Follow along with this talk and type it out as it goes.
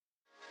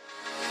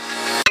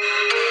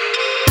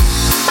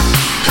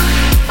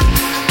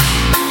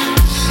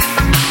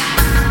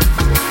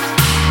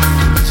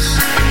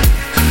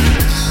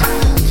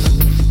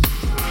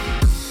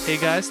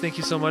guys. Thank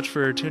you so much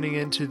for tuning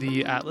in to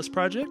the Atlas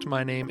Project.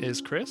 My name is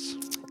Chris.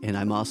 And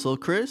I'm also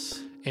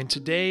Chris. And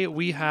today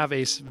we have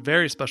a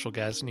very special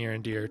guest near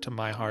and dear to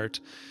my heart.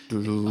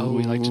 Oh,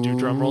 we like to do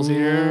drum rolls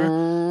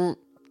here.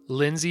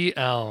 Lyndsey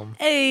Elm.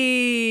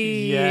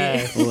 Hey.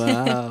 Yes.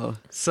 Wow.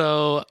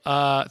 So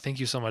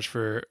thank you so much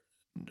for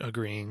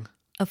agreeing.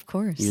 Of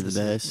course. You're the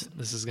best.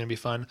 This is going to be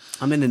fun.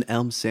 I'm in an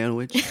Elm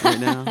sandwich right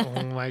now.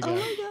 Oh my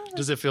God.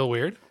 Does it feel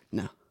weird?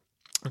 No.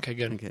 Okay,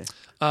 good. Okay.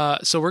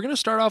 So we're going to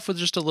start off with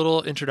just a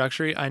little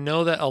introductory. I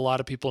know that a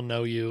lot of people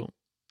know you,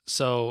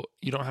 so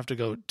you don't have to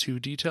go too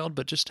detailed,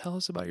 but just tell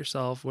us about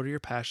yourself. What are your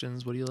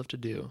passions? What do you love to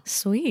do?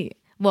 Sweet.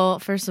 Well,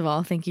 first of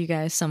all, thank you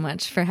guys so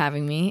much for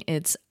having me.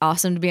 It's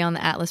awesome to be on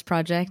the Atlas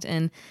Project.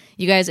 And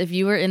you guys, if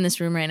you were in this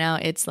room right now,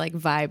 it's like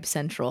vibe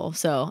central.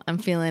 So I'm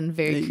feeling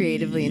very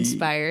creatively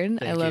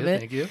inspired. I love it.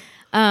 Thank you.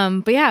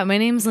 But yeah, my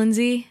name's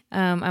Lyndsey.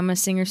 I'm a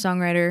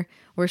singer-songwriter,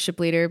 worship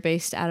leader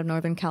based out of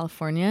Northern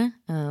California.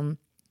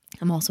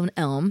 I'm also an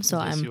Elm, so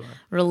Yes, I'm you are.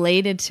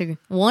 related to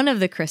one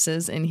of the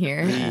Chris's in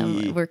here.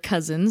 We're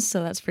cousins,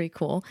 so that's pretty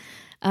cool.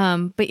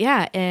 But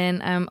yeah,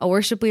 and I'm a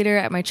worship leader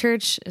at my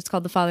church. It's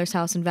called the Father's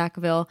House in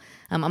Vacaville.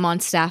 I'm on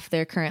staff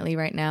there currently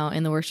right now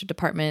in the worship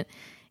department.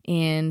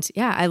 And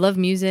yeah, I love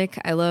music.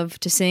 I love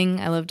to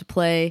sing. I love to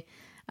play.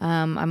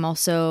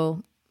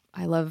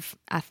 I love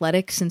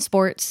athletics and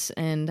sports,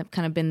 and I've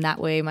kind of been that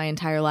way my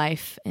entire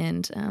life.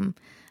 And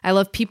I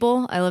love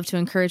people. I love to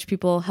encourage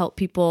people, help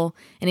people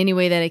in any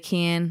way that I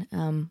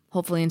can,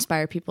 hopefully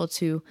inspire people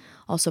to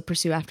also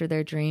pursue after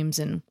their dreams.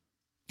 And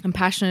I'm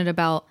passionate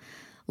about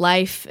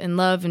life and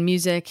love and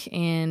music,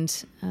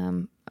 and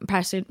I'm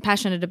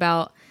passionate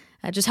about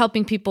just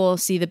helping people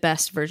see the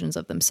best versions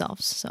of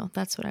themselves. So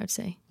that's what I would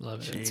say.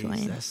 Love it. That's who I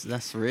am.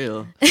 That's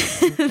real.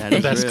 That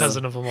is Best real.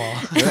 cousin of them all.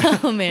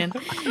 Oh man,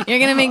 you're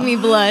gonna make me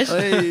blush.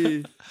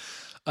 Hey.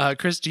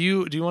 Chris, do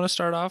you want to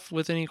start off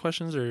with any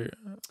questions or?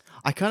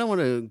 I kind of want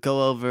to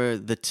go over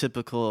the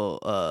typical,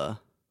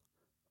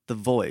 the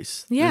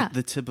voice. Yeah.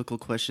 The typical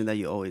question that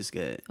you always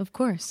get. Of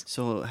course.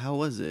 So how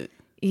was it?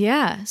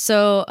 Yeah.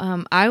 So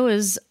I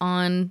was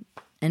on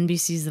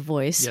NBC's The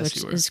Voice, Yes, which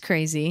you were. is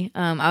crazy.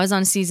 I was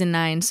on season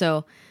 9.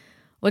 So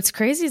what's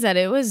crazy is that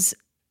it was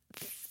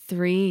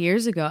 3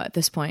 years ago at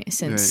this point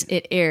since Right.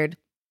 it aired.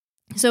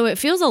 So it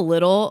feels a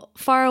little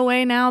far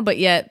away now, but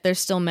yet there's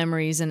still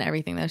memories and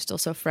everything that are still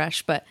so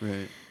fresh. But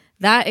Right.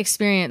 that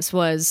experience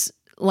was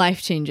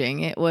life-changing.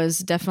 It was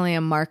definitely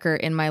a marker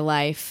in my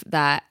life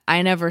that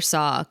I never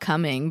saw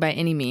coming by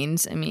any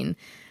means. I mean,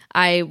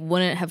 I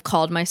wouldn't have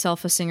called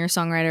myself a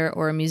singer-songwriter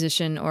or a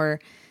musician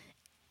or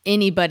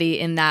anybody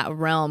in that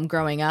realm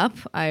growing up.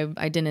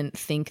 I didn't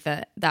think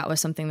that that was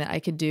something that I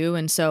could do.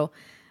 And so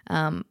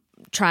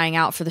trying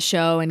out for the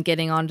show and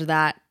getting onto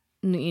that,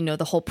 you know,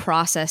 the whole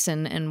process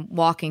and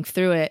walking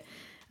through it,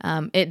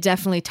 it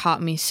definitely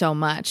taught me so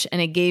much. And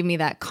it gave me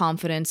that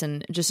confidence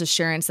and just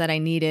assurance that I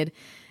needed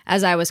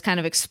as I was kind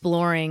of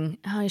exploring,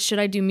 should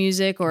I do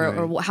music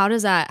or how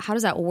does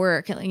that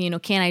work? You know,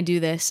 can I do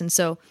this? And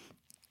so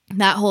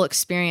that whole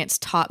experience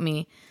taught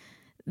me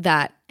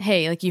that,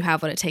 hey, like, you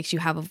have what it takes. You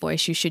have a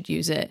voice. You should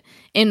use it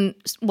in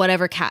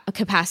whatever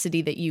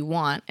capacity that you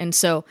want. And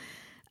so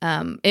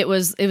it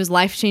was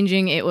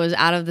life-changing. It was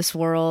out of this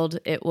world.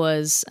 It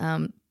was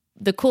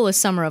the coolest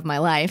summer of my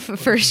life,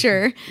 for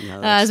sure,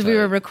 as we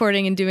were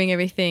recording and doing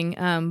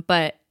everything.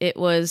 But it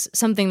was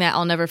something that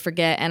I'll never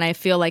forget. And I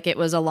feel like it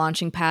was a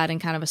launching pad and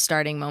kind of a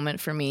starting moment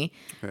for me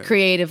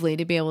creatively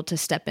to be able to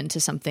step into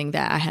something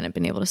that I hadn't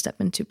been able to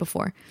step into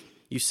before.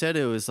 You said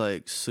it was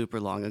like super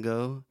long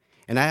ago,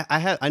 and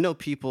I know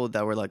people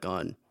that were like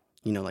on,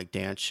 you know, like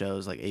dance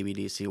shows like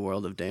ABDC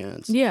World of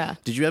Dance. Yeah.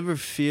 Did you ever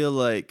feel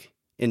like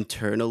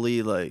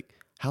internally like,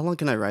 how long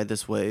can I ride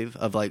this wave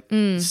of like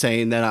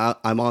saying that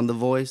I'm on The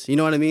Voice? You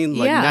know what I mean?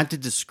 Like, Yeah. not to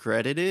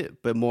discredit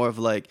it, but more of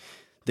like,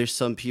 there's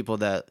some people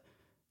that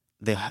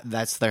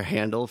that's their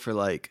handle for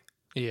like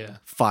Yeah.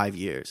 5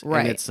 years.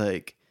 Right. And it's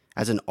like,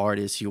 as an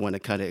artist, you want to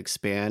kind of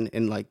expand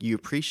and like you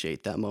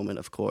appreciate that moment,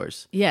 of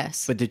course.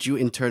 Yes. But did you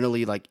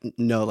internally like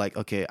know like,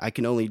 okay, I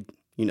can only,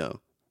 you know,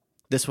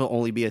 this will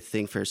only be a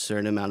thing for a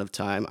certain amount of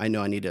time. I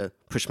know I need to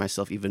push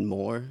myself even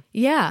more.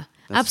 Yeah,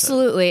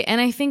 absolutely.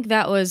 And I think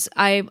that was,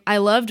 I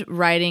loved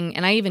writing,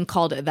 and I even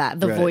called it that,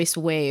 the Right. voice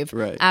wave.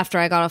 Right. After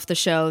I got off the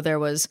show, there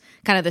was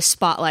kind of the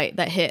spotlight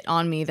that hit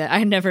on me that I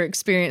had never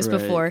experienced Right.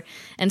 before.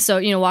 And so,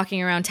 you know,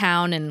 walking around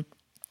town and,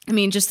 I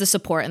mean, just the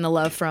support and the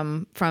love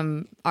from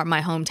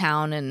my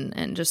hometown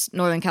and just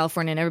Northern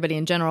California and everybody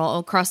in general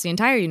across the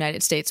entire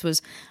United States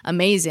was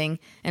amazing.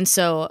 And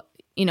so,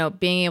 you know,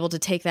 being able to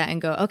take that and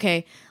go,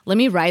 okay, let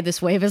me ride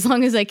this wave as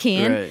long as I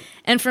can. Right.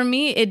 And for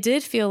me, it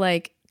did feel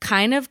like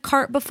kind of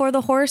cart before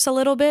the horse a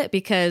little bit,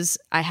 because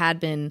I had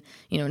been,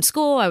 you know, in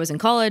school, I was in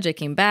college, I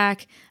came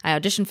back, I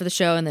auditioned for the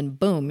show, and then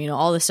boom, you know,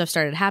 all this stuff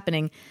started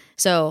happening.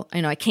 So,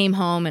 you know, I came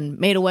home and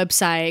made a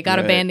website, got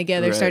a band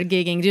together, started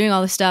gigging, doing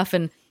all this stuff.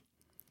 And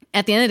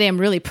at the end of the day, I'm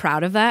really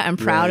proud of that. I'm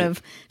proud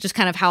of just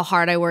kind of how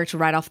hard I worked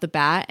right off the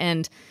bat.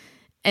 And,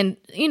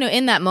 you know,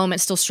 in that moment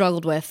still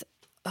struggled with,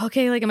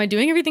 okay, like, am I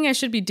doing everything I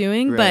should be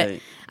doing?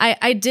 Right. But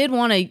I did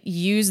want to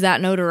use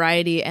that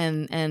notoriety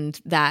and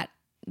that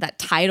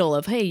title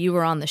of, hey, you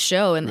were on the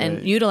show,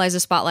 and utilize the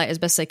spotlight as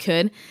best I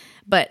could.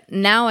 But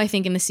now I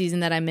think in the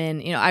season that I'm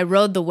in, I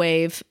rode the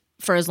wave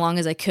for as long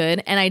as I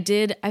could. And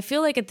I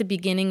feel like at the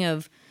beginning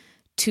of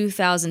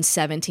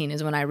 2017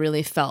 is when I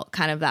really felt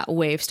kind of that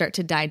wave start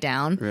to die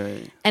down.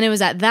 Right. And it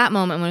was at that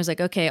moment when I was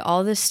like, okay,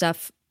 all this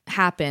stuff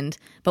happened,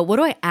 but what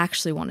do I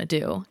actually want to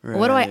do? Right.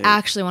 What do I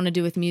actually want to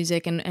do with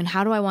music, and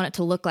how do I want it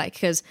to look like?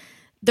 Because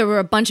there were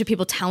a bunch of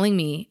people telling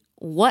me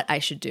what I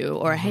should do,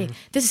 or hey,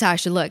 this is how I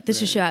should look,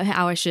 this is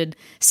how I should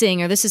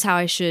sing, or this is how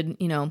I should,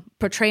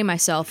 portray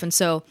myself. And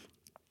so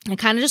I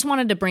kind of just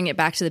wanted to bring it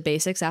back to the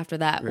basics after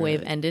that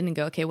wave ended and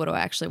go, okay, what do I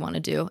actually want to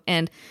do?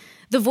 And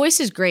the voice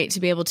is great to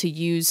be able to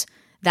use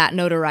that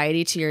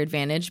notoriety to your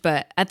advantage.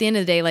 But at the end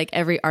of the day, like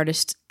every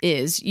artist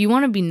you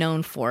want to be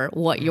known for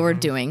what you're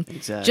doing.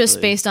 Exactly.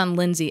 Just based on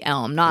Lyndsey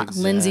Elm, not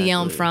Lyndsey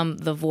Elm from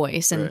The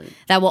Voice. And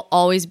that will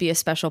always be a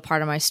special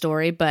part of my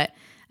story. But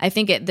I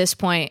think at this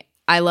point,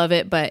 I love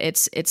it, but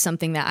it's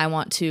something that I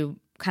want to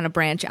kind of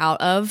branch out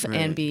of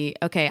and be,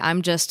 okay,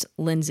 I'm just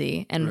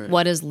Lyndsey. And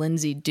what does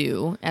Lyndsey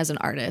do as an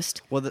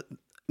artist? Well,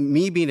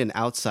 me being an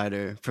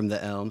outsider from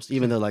the Elms,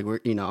 even though like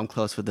I'm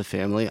close with the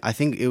family, I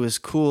think it was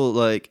cool.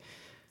 Like,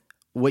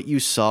 what you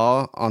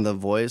saw on The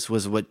Voice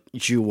was what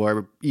you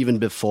were even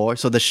before.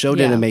 So the show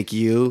didn't make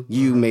you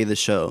made the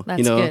show.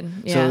 That's good.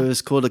 Yeah. So it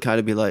was cool to kind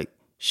of be like,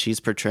 she's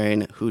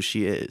portraying who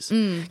she is.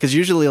 Because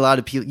usually a lot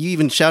of people, you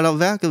even shout out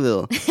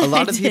Vacaville. A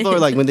lot of people are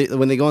like, when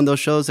they go on those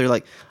shows, they're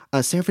like,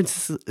 San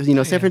Francisco,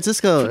 San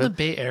Francisco. From the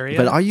Bay Area.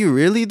 But are you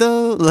really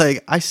though?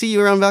 Like, I see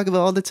you around Vacaville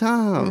all the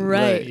time.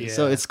 Right. Like,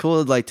 so it's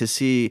cool like to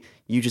see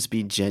you just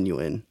be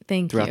genuine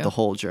throughout the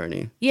whole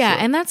journey. Yeah,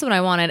 and that's what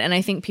I wanted. And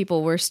I think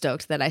people were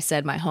stoked that I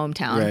said my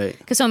hometown. Right.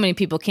 Because so many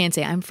people can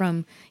say, I'm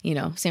from,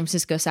 San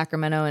Francisco,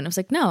 Sacramento. And I was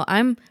like, no,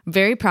 I'm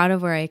very proud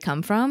of where I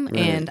come from. Right.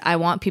 And I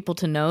want people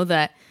to know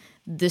that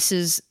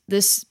this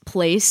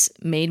place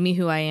made me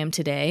who I am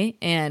today.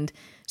 And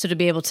so to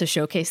be able to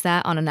showcase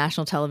that on a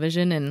national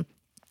television and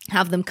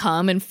have them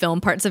come and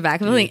film parts of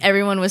Vacaville. I think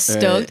everyone was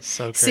stoked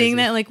seeing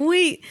that, like,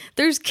 wait,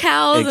 there's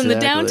cows and the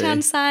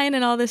downtown sign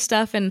and all this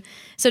stuff. And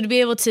so to be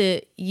able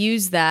to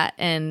use that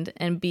and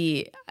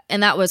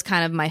that was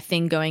kind of my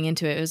thing going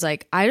into it. It was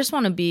like, I just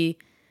want to be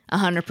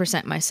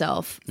 100%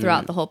 myself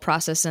throughout the whole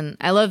process. And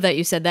I love that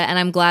you said that. And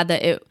I'm glad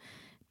that it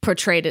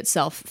portrayed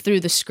itself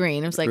through the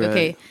screen. It was like,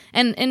 okay.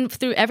 And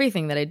through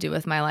everything that I do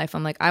with my life,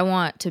 I'm like, I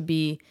want to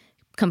be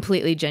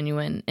completely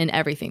genuine in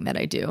everything that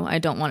I do. I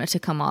don't want it to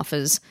come off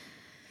as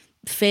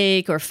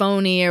fake or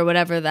phony or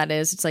whatever that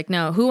is. It's like,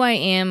 no, who I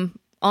am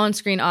on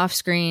screen, on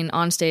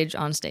stage,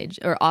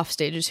 or off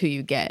stage is who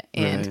you get.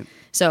 And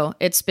so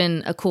it's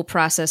been a cool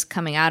process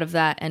coming out of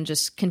that and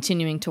just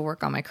continuing to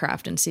work on my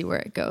craft and see where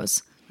it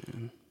goes.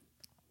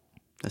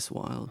 That's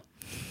wild.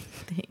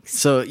 Thanks.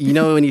 So,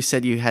 when you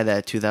said you had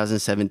that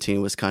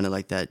 2017 was kind of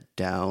like that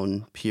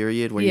down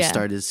period where you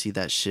started to see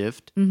that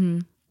shift,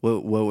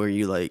 what were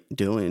you like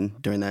doing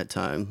during that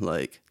time?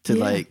 Like to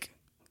like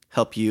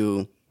help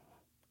you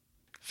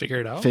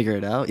figure it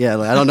out? Yeah,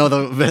 like, I don't know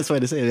the best way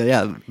to say it.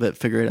 Yeah, but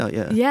figure it out,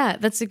 yeah. Yeah,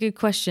 that's a good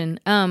question.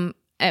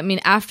 I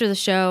mean, after the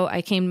show,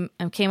 I came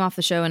off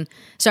the show and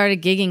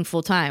started gigging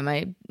full time.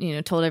 I,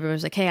 told everyone, I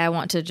was like, hey, I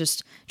want to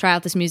just try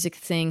out this music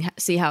thing,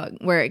 see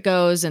where it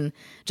goes, and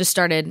just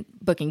started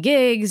booking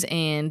gigs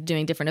and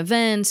doing different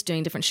events,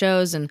 doing different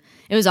shows, and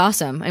it was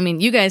awesome. I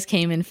mean, you guys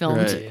came and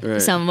filmed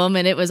some of them,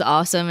 and it was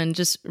awesome, and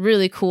just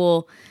really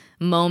cool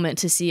moment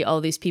to see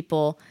all these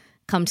people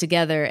come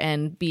together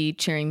and be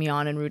cheering me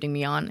on and rooting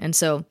me on. And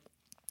so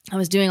I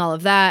was doing all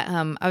of that.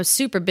 I was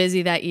super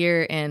busy that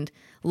year and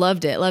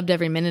loved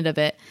every minute of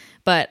it.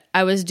 But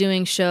I was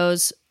doing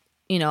shows,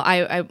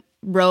 I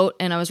wrote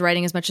and I was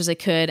writing as much as I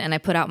could, and I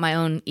put out my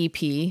own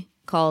EP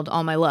called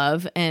All My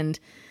Love, and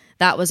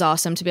that was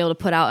awesome to be able to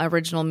put out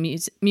original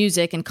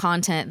music and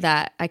content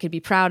that I could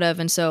be proud of.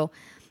 And so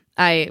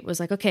I was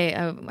like,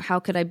 okay, how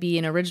could I be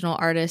an original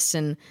artist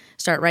and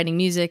start writing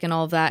music and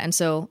all of that? And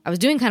so I was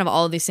doing kind of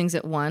all of these things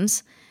at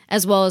once,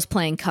 as well as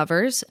playing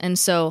covers. And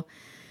so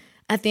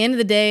at the end of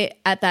the day,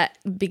 at that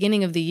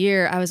beginning of the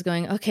year, I was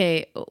going,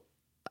 okay,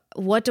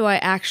 what do I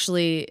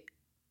actually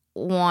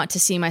want to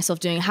see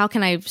myself doing? How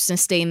can I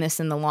sustain this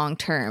in the long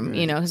term?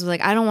 Because like,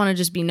 I don't want to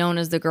just be known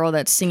as the girl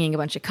that's singing a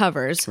bunch of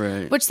covers,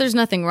 which there's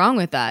nothing wrong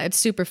with that. It's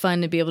super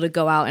fun to be able to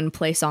go out and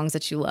play songs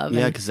that you love.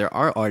 Yeah, because there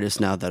are artists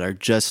now that are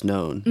just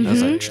known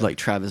as like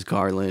Travis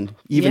Garland.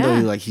 Even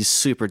though he's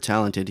super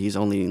talented, he's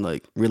only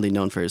like really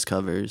known for his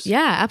covers.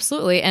 Yeah,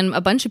 absolutely. And a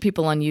bunch of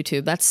people on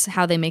YouTube, that's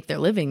how they make their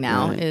living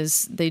now,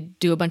 is they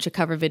do a bunch of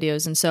cover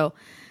videos. And so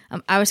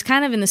I was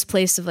kind of in this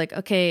place of like,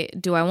 okay,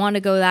 do I want to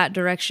go that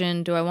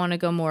direction? Do I want to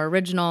go more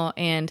original?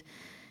 And,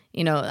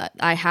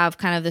 I have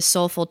kind of this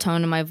soulful tone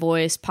to my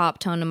voice, pop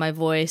tone to my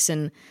voice,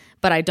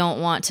 but I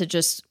don't want to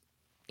just,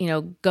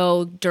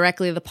 go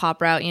directly the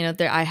pop route.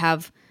 I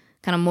have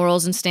kind of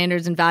morals and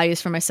standards and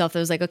values for myself that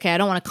was like, okay, I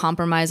don't want to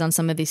compromise on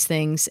some of these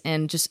things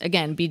and just,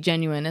 again, be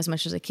genuine as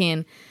much as I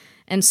can.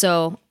 And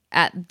so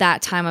at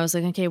that time I was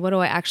like, okay, what do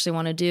I actually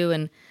want to do?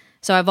 And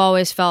so I've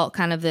always felt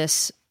kind of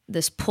this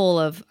pull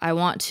of, I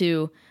want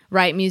to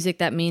write music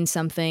that means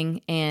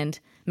something and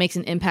makes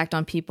an impact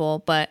on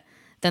people. But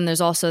then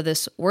there's also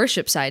this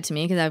worship side to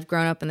me, because I've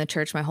grown up in the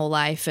church my whole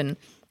life and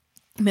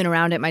been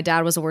around it. My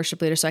dad was a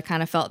worship leader, so I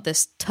kind of felt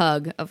this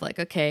tug of like,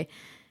 okay,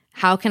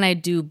 how can I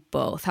do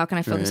both? How can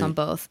I focus on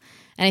both?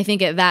 And I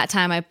think at that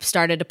time I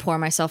started to pour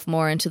myself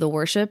more into the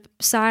worship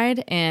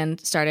side and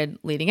started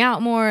leading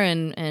out more.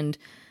 And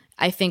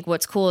I think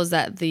what's cool is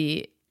that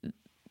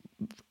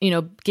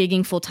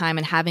gigging full time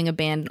and having a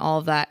band and all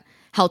of that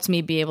helped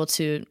me be able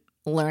to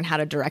learn how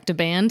to direct a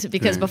band,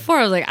 because before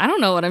I was like, I don't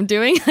know what I'm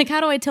doing. Like,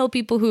 how do I tell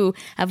people who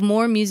have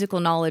more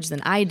musical knowledge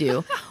than I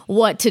do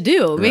what to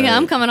do? Because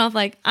I'm coming off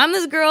like, I'm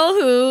this girl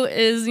who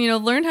is,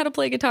 learned how to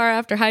play guitar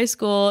after high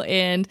school.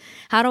 And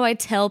how do I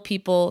tell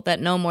people that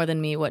know more than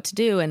me what to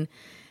do? And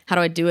how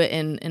do I do it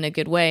in a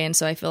good way? And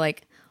so I feel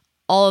like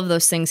all of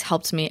those things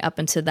helped me up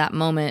into that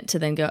moment to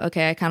then go,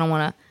 okay, I kind of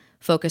want to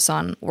focus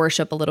on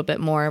worship a little bit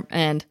more.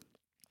 And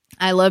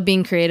I love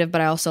being creative,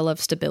 but I also love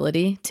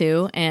stability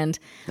too. And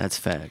that's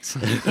facts.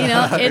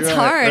 It's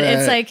hard. Right.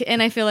 It's like,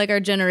 and I feel like our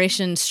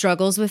generation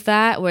struggles with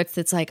that, where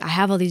it's like, I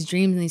have all these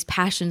dreams and these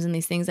passions and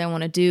these things I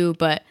want to do,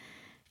 but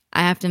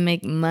I have to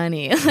make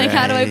money. Like,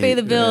 how do I pay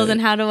the bills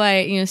and how do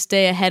I,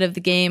 stay ahead of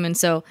the game? And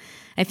so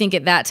I think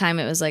at that time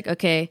it was like,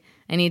 okay,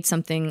 I need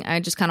something. I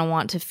just kind of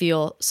want to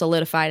feel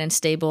solidified and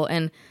stable,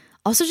 and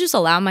also just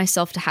allow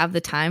myself to have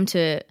the time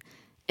to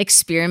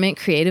experiment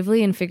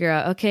creatively and figure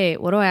out, okay,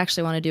 what do I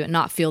actually want to do, and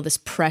not feel this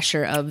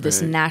pressure of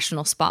this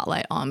national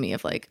spotlight on me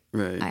of like,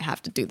 I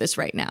have to do this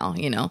right now,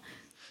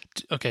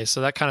 Okay,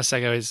 so that kind of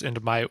segues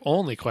into my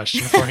only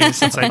question for you,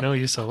 since I know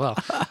you so well.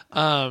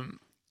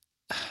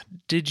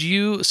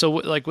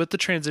 With the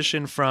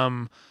transition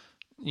from,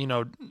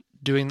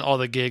 doing all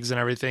the gigs and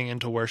everything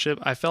into worship,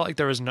 I felt like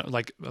there was no,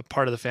 like, a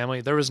part of the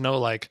family, there was no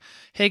like,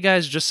 hey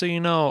guys, just so you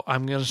know,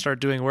 I'm going to start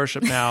doing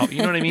worship now. You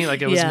know what I mean?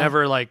 Like, it was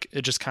never like,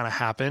 it just kind of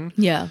happened.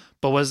 Yeah.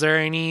 But was there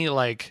any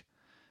like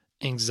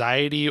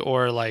anxiety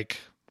or like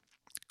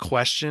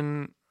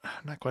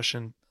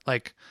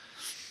like,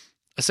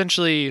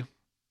 essentially,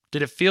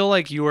 did it feel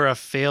like you were a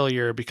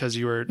failure because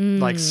you were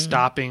like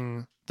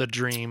stopping the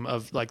dream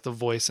of like the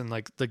voice and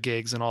like the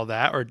gigs and all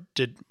that? Or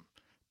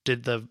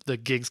did the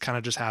gigs kind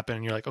of just happen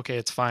and you're like, okay,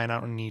 it's fine,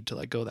 I don't need to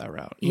like go that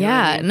route? You know what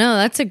I mean? No,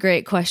 that's a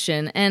great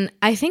question. And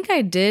I think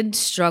I did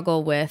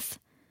struggle with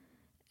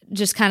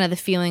just kind of the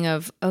feeling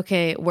of,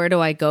 okay, where do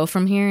I go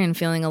from here, and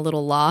feeling a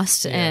little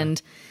lost.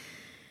 And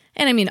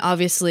I mean,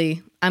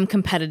 obviously I'm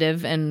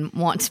competitive and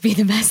want to be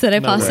the best that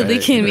I possibly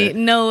can be.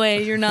 No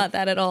way, you're not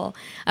that at all.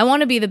 I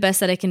want to be the best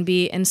that I can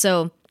be. And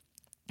so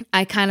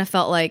I kind of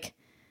felt like,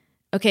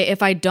 okay,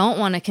 if I don't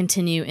want to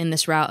continue in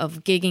this route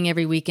of gigging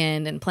every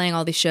weekend and playing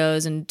all these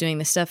shows and doing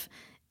this stuff,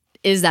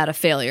 is that a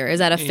failure? Is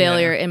that a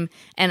failure?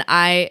 And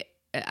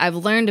I've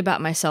learned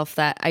about myself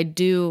that I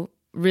do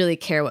really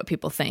care what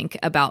people think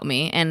about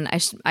me. And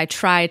I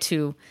try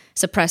to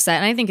suppress that.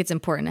 And I think it's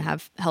important to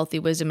have healthy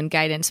wisdom and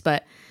guidance,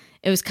 but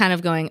it was kind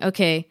of going,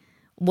 okay,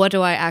 what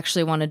do I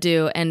actually want to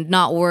do, and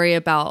not worry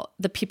about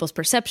the people's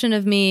perception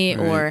of me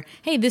or,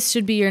 hey, this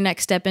should be your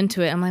next step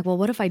into it. I'm like, well,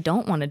 what if I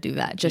don't want to do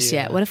that just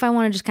yet? What if I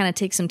want to just kind of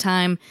take some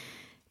time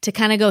to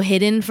kind of go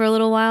hidden for a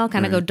little while,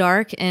 kind of go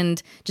dark,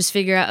 and just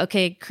figure out,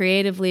 okay,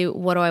 creatively,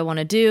 what do I want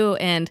to do?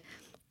 And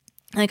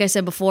like I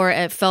said before,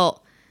 it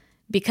felt,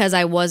 because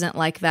I wasn't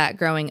like that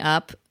growing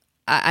up,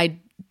 I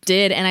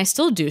did, and I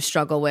still do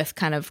struggle with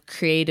kind of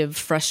creative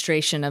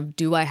frustration of,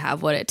 do I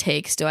have what it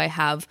takes? Do I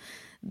have,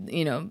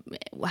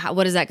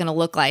 what is that going to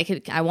look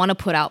like? I want to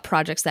put out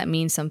projects that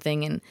mean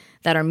something and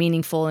that are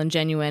meaningful and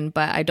genuine,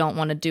 but I don't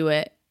want to do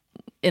it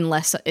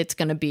unless it's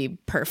going to be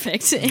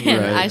perfect.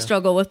 And I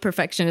struggle with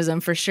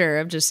perfectionism for sure,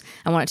 of just,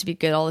 I want it to be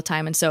good all the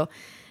time. And so,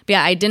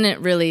 I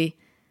didn't really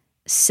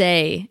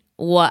say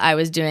what I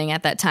was doing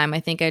at that time. I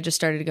think I just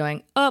started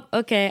going, oh,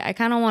 okay, I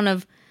kind of want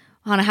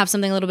to have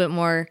something a little bit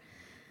more,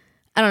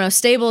 I don't know,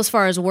 stable as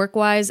far as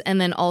work-wise, and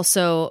then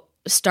also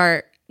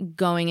start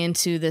going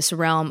into this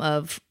realm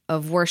of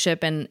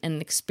worship and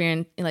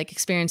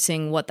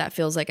experiencing what that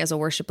feels like as a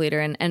worship leader,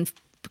 and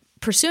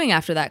pursuing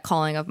after that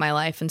calling of my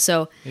life. And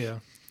so,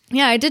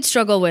 I did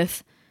struggle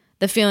with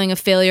the feeling of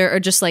failure, or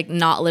just like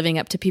not living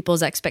up to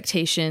people's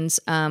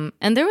expectations. And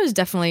there was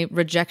definitely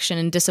rejection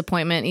and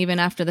disappointment even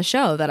after the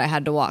show that I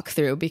had to walk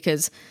through,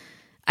 because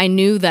I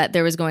knew that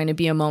there was going to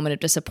be a moment of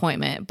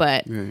disappointment,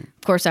 but of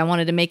course I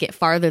wanted to make it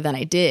farther than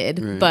I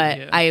did.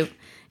 But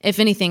if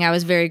anything, I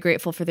was very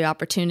grateful for the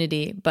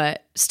opportunity,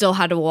 but still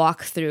had to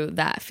walk through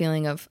that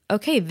feeling of,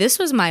 okay, this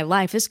was my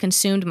life. This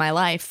consumed my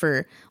life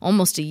for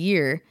almost a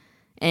year,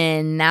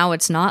 and now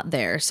it's not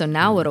there. So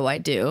now what do I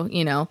do?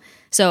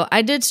 So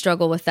I did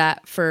struggle with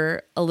that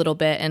for a little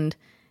bit, and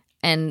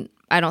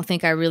I don't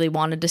think I really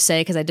wanted to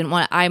say, because I didn't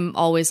want to, I'm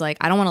always like,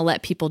 I don't want to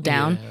let people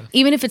down.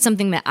 Even if it's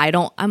something that I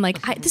don't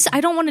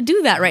want to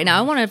do that right now.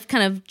 I want to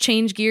kind of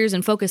change gears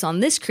and focus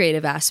on this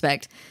creative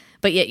aspect,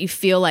 but yet you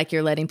feel like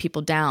you're letting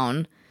people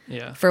down.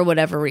 Yeah. for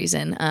whatever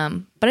reason.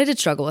 But I did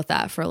struggle with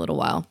that for a little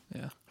while.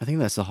 Yeah. I think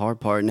that's the hard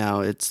part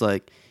now. It's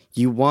like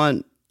you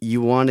want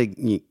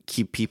to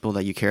keep people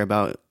that you care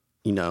about,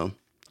 you know,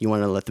 you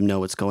want to let them know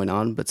what's going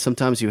on, but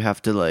sometimes you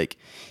have to, like,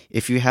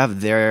 if you have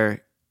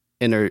their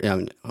inner,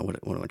 what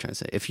am I trying to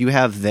say? If you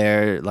have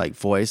their like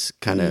voice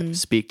kind of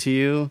speak to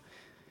you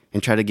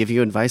and try to give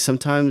you advice,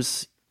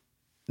 sometimes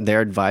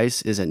their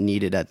advice isn't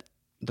needed at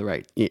the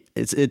right.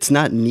 It's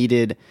not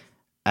needed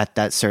at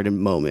that certain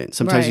moment.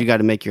 Sometimes you got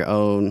to make your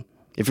own.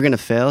 If you're gonna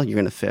fail, you're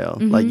gonna fail.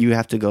 Like you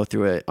have to go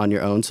through it on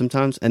your own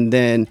sometimes, and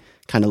then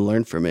kind of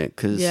learn from it.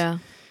 Because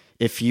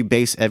if you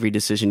base every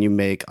decision you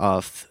make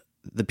off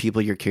the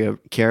people you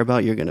care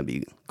about, you're gonna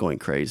be going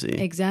crazy.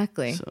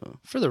 Exactly. So.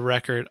 For the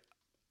record,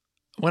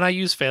 when I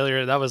use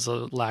failure, that was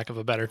a lack of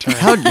a better term.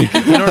 You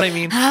know what I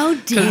mean? How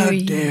dare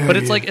you? But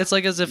it's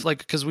like as if, like,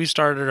 because we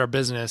started our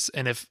business,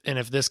 and if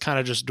this kind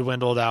of just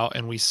dwindled out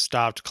and we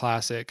stopped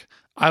Classic,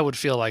 I would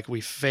feel like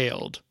we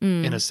failed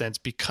in a sense,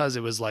 because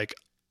it was like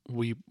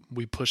we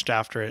pushed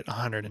after it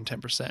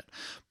 110%.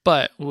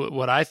 But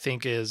what I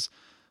think is,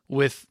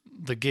 with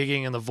the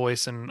gigging and the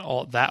voice and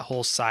all that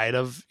whole side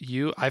of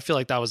you, I feel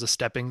like that was a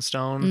stepping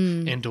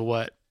stone into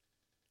what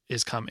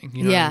is coming.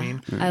 You know what I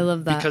mean? I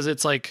love that. Because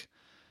it's like,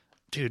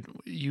 dude,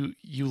 you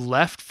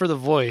left for the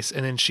voice,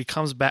 and then she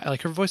comes back.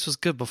 Like, her voice was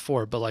good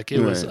before, but like it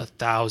was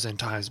 1,000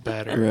 times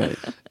better. Right.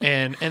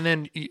 And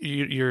then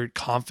your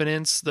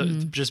confidence,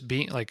 just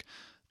being like,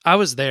 I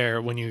was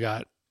there when you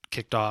got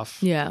kicked off.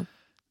 Yeah.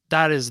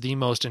 That is the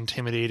most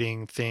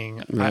intimidating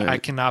thing. Right. I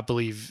cannot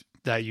believe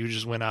that you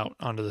just went out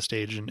onto the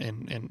stage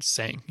and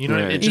sang. You know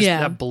what I mean? It just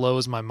that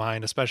blows my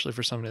mind, especially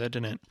for somebody that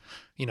didn't,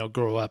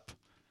 grow up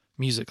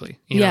musically.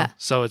 You know?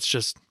 So it's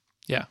just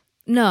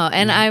No,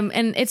 and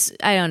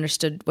I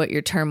understood what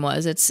your term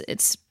was.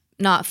 It's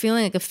not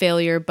feeling like a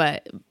failure,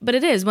 but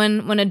it is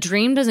when a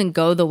dream doesn't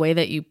go the way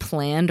that you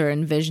planned or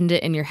envisioned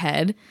it in your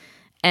head,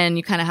 and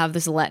you kind of have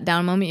this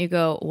letdown moment. You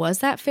go, was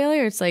that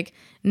failure? It's like,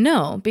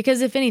 no,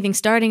 because if anything,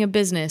 starting a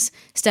business,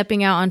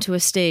 stepping out onto a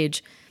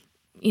stage,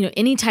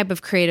 any type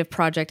of creative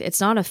project, it's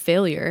not a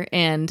failure.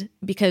 And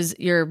because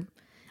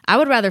I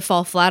would rather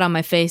fall flat on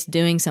my face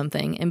doing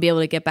something and be able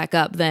to get back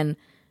up than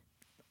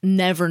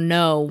never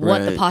know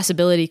what the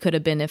possibility could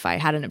have been if I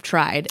hadn't have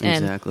tried.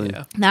 And Exactly.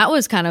 that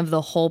was kind of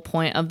the whole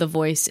point of The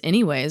Voice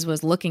anyways,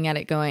 was looking at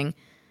it going,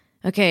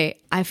 okay,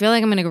 I feel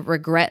like I'm going to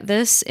regret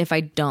this if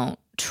I don't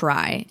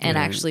try and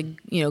actually,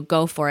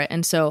 go for it.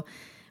 And so,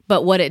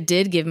 but what it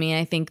did give me,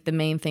 I think the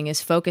main thing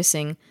is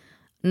focusing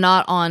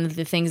not on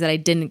the things that I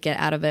didn't get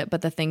out of it,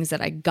 but the things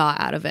that I got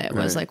out of it.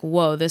 Was like,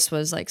 whoa, this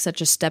was like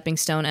such a stepping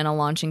stone and a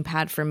launching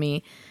pad for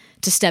me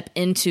to step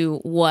into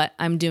what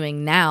I'm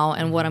doing now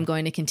and what I'm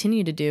going to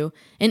continue to do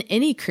in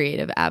any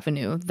creative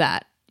avenue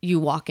that you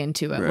walk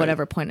into at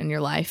whatever point in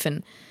your life.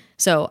 And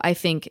so I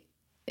think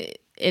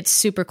it's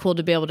super cool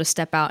to be able to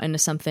step out into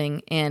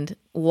something and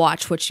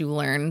watch what you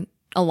learn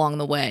along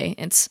the way.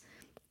 It's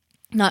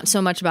not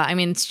so much about,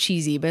 it's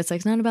cheesy, but it's like,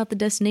 it's not about the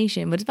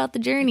destination, but it's about the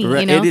journey,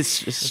 It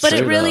is, but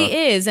it really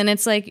is. And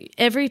it's like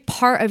every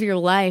part of your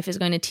life is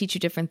going to teach you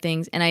different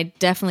things. And I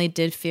definitely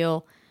did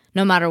feel,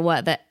 no matter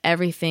what, that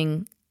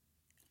everything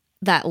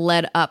that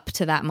led up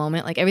to that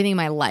moment, like everything in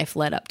my life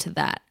led up to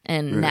that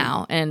and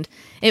now. And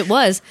it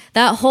was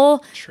that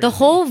the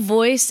whole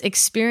Voice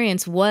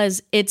experience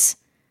it's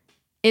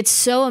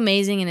so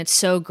amazing and it's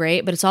so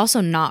great, but it's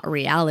also not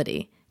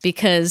reality,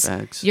 because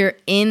you're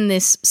in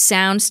this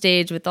sound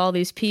stage with all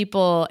these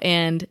people,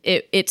 and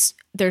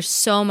there's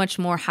so much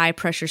more high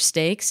pressure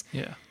stakes.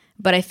 Yeah.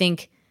 But I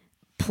think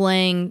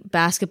playing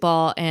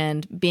basketball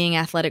and being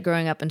athletic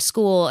growing up in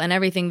school and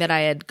everything that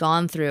I had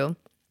gone through,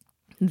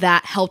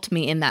 that helped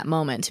me in that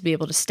moment to be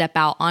able to step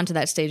out onto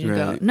that stage and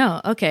go,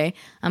 no, okay,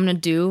 I'm going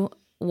to do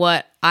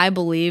what I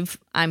believe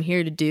I'm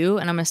here to do,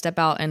 and I'm going to step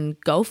out and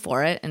go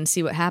for it and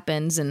see what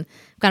happens. And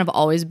I've kind of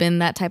always been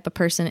that type of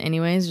person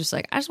anyways, just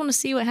like, I just want to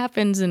see what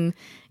happens and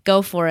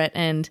go for it.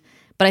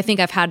 But I think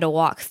I've had to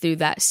walk through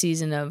that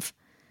season of,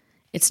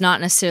 it's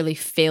not necessarily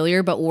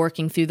failure, but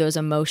working through those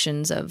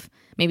emotions of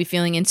maybe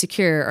feeling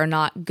insecure or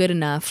not good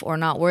enough or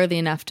not worthy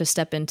enough to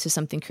step into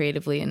something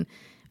creatively. And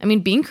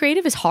being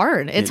creative is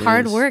hard. It's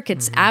hard work.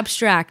 It's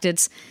abstract.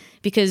 It's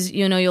because,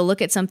 you'll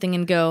look at something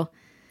and go,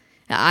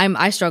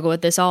 I struggle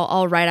with this.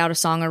 I'll write out a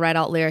song or write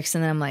out lyrics,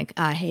 and then I'm like,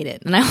 I hate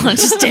it. And I want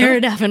to just tear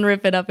it up and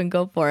rip it up and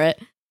go for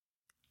it.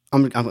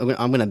 I'm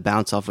going to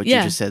bounce off what you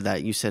just said,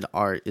 that you said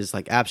art is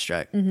like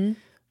abstract.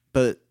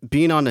 But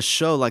being on a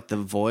show like The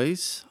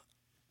Voice,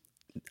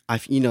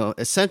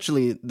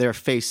 essentially they're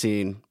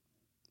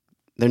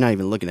not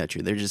even looking at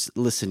you. They're just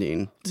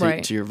listening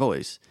to your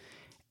voice.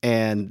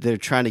 And they're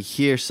trying to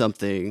hear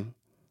something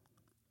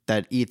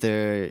that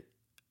either,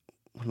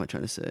 what am I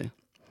trying to say?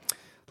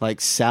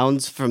 Like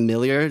sounds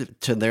familiar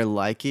to their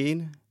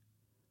liking.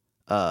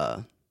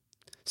 So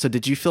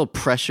did you feel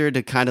pressure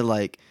to kind of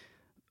like,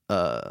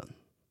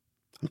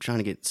 I'm trying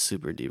to get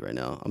super deep right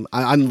now.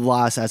 I'm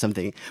lost as I'm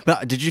thinking.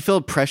 But did you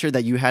feel pressure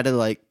that you had to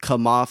like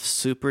come off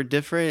super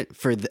different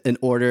in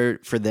order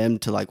for them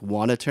to like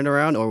want to turn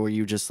around? Or were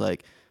you just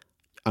like,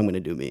 I'm going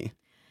to do me?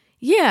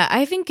 Yeah,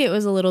 I think it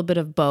was a little bit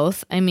of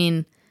both. I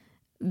mean,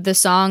 the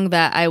song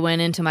that I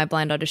went into my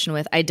blind audition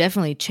with, I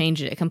definitely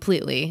changed it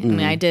completely. I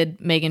mean, I did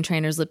Meghan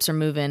Trainor's Lips Are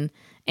Movin'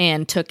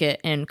 and took it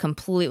and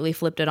completely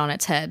flipped it on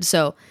its head.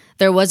 So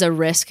there was a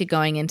risk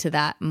going into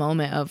that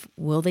moment of,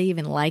 will they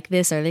even like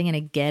this? Are they going to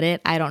get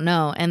it? I don't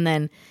know. And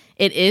then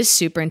it is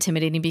super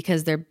intimidating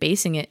because they're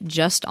basing it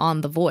just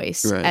on the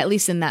voice, Right. at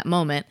least in that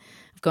moment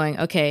of going,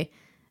 okay,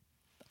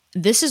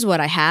 this is what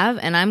I have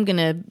and I'm going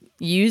to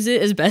use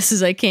it as best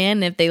as I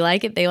can. If they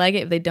like it, they like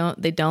it. If they don't,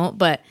 they don't.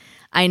 But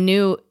I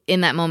knew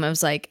in that moment, I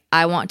was like,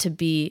 I want to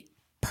be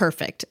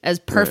perfect as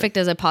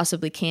I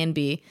possibly can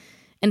be.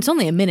 And it's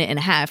only a minute and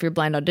a half, your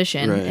blind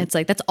audition. Right. It's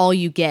like, that's all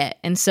you get.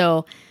 And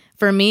so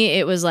for me,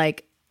 it was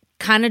like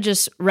kind of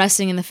just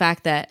resting in the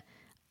fact that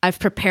I've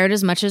prepared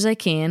as much as I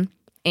can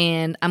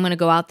and I'm going to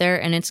go out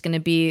there and it's going to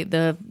be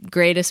the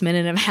greatest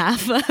minute and a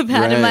half I've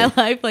had in my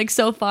life, like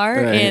so far.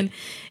 Right. And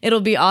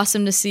it'll be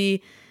awesome to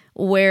see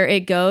where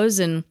it goes.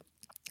 And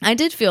I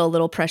did feel a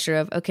little pressure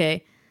of,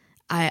 okay,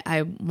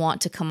 I want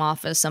to come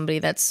off as somebody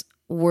that's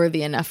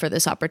worthy enough for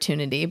this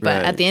opportunity. But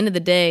Right. at the end of the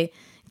day,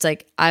 it's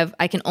like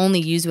I can only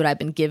use what I've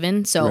been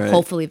given. So Right.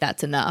 hopefully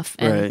that's enough.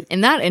 And Right.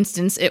 in that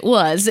instance, it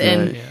was.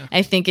 And Right. Yeah.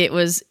 I think it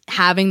was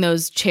having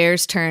those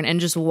chairs turn and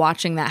just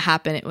watching that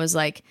happen. It was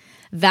like,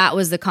 that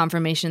was the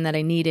confirmation that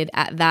I needed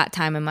at that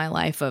time in my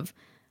life of,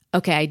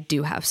 okay, I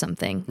do have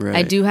something. Right.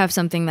 I do have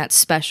something that's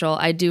special.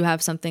 I do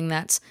have something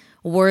that's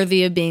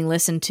worthy of being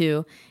listened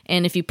to.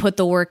 And if you put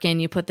the work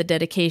in, you put the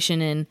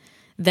dedication in,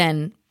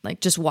 then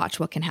like just watch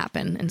what can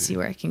happen and see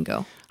where it can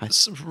go.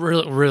 It's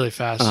really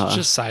fast.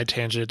 Just side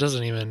tangent.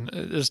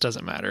 It just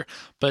doesn't matter.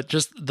 But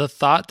just the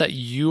thought that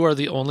you are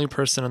the only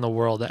person in the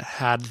world that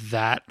had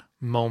that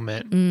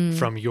moment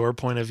from your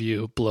point of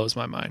view blows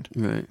my mind.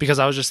 Right. Because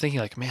I was just thinking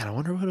like, man, I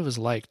wonder what it was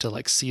like to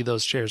like see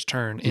those chairs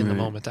turn in the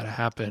moment that it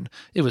happened.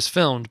 It was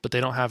filmed, but they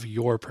don't have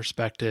your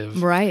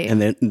perspective. Right. And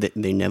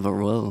they never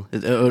will.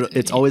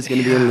 It's always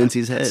going to be in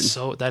Lyndsey's head.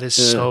 That is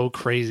so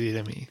crazy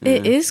to me.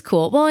 It is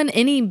cool. Well, in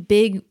any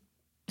big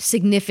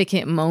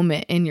significant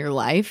moment in your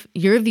life,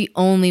 you're the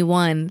only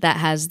one that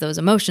has those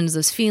emotions,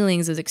 those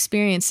feelings, those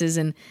experiences.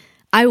 And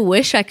I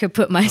wish I could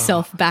put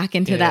myself back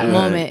into that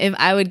moment. If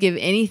I would give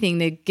anything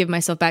to give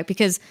myself back,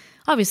 because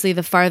obviously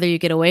the farther you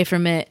get away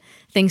from it,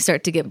 things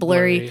start to get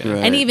blurry. Blurry,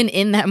 yeah. And even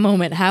in that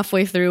moment,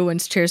 halfway through when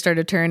chairs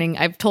started turning,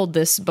 I've told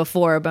this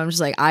before, but I'm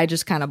just like, I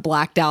just kind of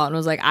blacked out and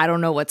was like, I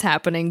don't know what's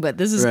happening, but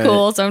this is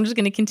cool. So I'm just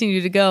going to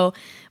continue to go.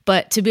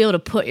 But to be able to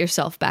put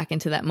yourself back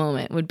into that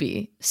moment would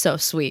be so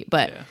sweet.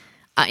 But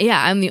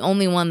I'm the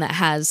only one that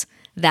has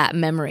that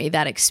memory,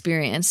 that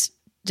experience,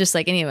 just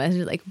like any of us.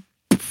 Like,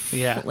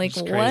 Yeah. like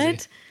it's crazy.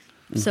 what?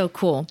 So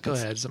cool. Go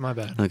ahead. Is it my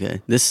bad? Okay.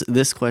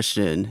 This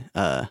question,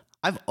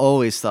 I've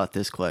always thought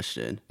this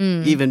question,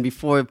 even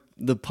before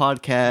the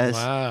podcast.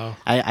 Wow.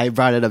 I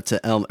brought it up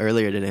to Elm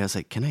earlier today. I was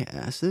like, can I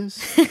ask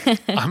this?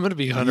 I'm going to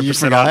be You 100%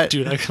 forgot? off,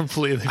 dude. I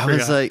completely I forgot.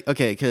 was like,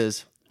 okay,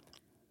 because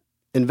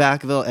in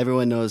Vacaville,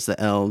 everyone knows the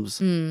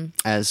Elms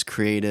as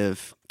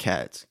creative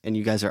cats. And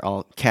you guys are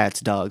all cats,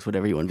 dogs,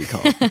 whatever you want to be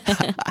called.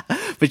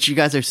 But you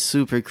guys are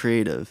super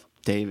creative.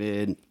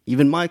 David,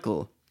 even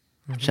Michael.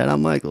 Shout out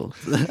Michael.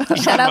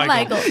 Shut up,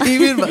 Michael.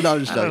 Even, no, I'm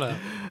just I joking.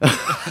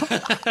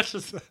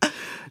 don't know.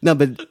 No,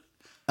 but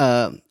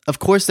of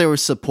course there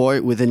was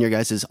support within your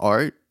guys'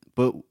 art,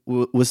 but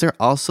was there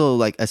also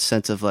like a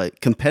sense of like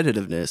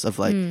competitiveness of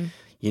like,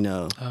 you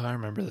know, Oh, I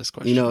remember this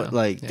question. you know, now.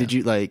 like Yeah.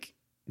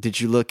 did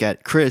you look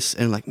at Chris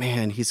and like,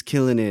 man, he's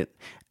killing it?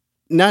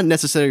 Not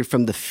necessarily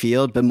from the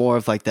field, but more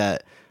of like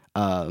that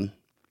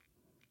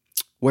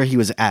where he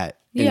was at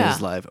in Yeah.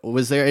 his life.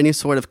 Was there any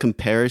sort of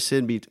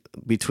comparison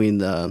between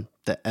the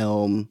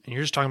Elm And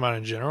you're just talking about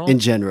in general? in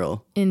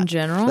general? In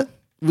general?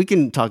 We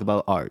can talk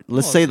about art.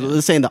 Let's say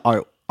in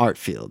the art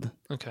field.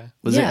 Okay.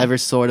 Was there Yeah. ever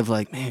sort of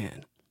like,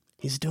 man,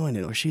 he's doing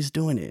it or she's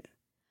doing it?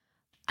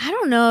 I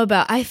don't know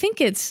I think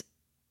it's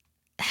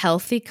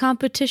healthy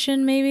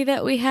competition maybe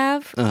that we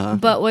have.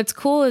 But what's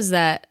cool is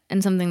that,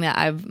 and something that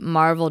I've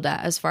marveled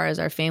at as far as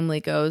our family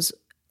goes,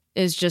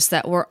 is just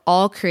that we're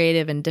all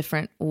creative in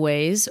different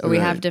ways, or we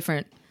have Right.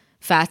 different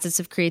facets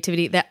of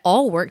creativity that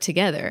all work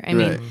together. I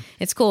mean, Right.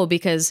 it's cool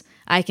because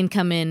I can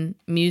come in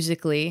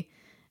musically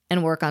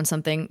and work on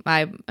something.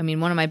 I mean,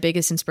 one of my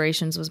biggest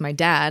inspirations was my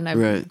dad. I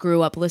Right.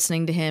 grew up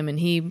listening to him, and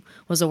he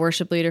was a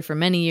worship leader for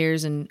many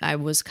years, and I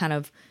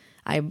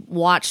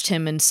watched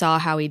him and saw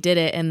how he did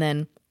it, and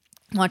then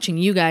watching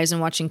you guys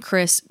and watching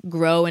Chris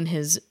grow in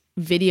his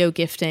video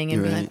gifting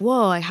and be Right. like,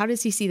 whoa, like, how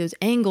does he see those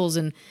angles?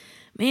 And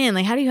man,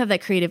 like, how do you have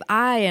that creative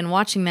eye? And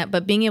watching that,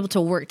 but being able to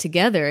work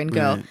together and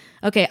go, Right.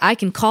 okay, I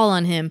can call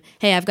on him.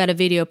 Hey, I've got a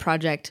video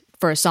project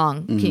for a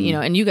song, you know,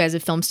 and you guys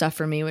have filmed stuff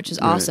for me, which is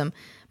awesome.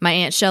 My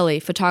Aunt Shelly,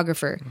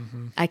 photographer,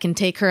 I can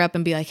take her up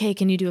and be like, hey,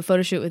 can you do a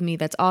photo shoot with me?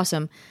 That's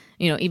awesome.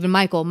 even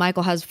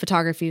Michael has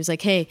photography. He was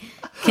like, hey,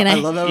 can I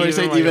love that we're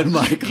saying even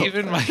Michael.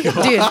 Even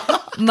Michael.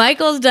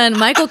 Dude,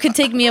 Michael could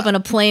take me up on a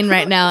plane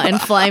right now and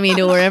fly me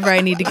to wherever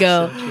I need to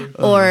go.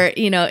 Or,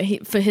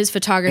 for his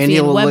photography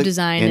and web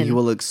design. And he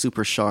will look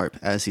super sharp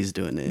as he's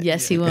doing it.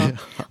 Yes, he will.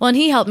 Well, and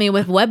he helped me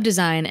with web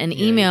design and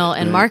email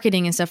and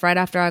marketing and stuff right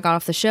after I got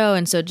off the show.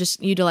 And so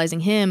just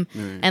utilizing him.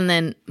 And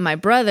then my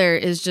brother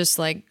is just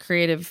like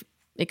creative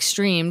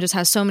extreme, just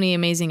has so many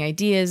amazing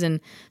ideas.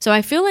 And so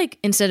I feel like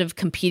instead of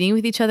competing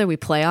with each other, we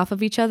play off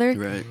of each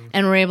other,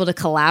 and we're able to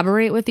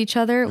collaborate with each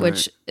other,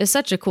 which is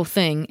such a cool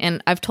thing.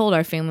 And I've told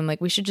our family, I'm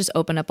like, we should just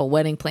open up a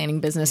wedding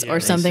planning business or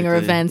something, or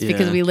events,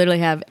 because we literally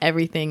have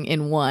everything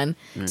in one.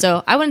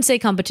 So I wouldn't say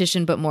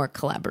competition, but more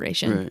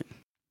collaboration.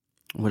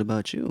 What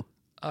about you?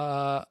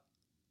 I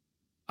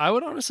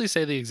would honestly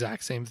say the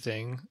exact same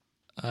thing.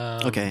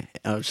 Okay.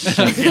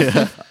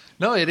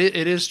 No, it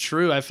is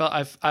true.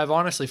 I've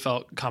honestly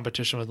felt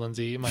competition with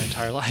Lyndsey my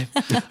entire life,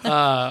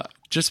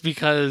 just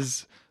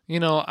because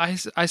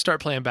I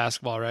start playing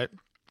basketball, right,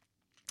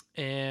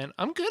 and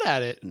I'm good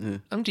at it.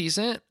 I'm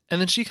decent, and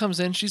then she comes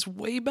in, she's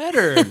way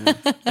better,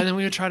 and then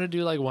we would try to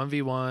do like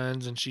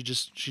 1v1s, and she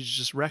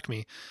just wreck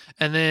me,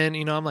 and then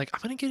I'm like,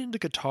 I'm gonna get into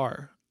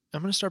guitar.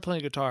 I'm gonna start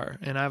playing guitar,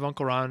 and I have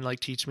Uncle Ron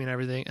like teach me and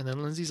everything, and then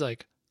Lyndsey's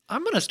like,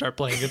 I'm gonna start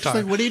playing guitar.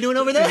 Like, what are you doing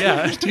over there?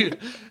 Yeah, dude.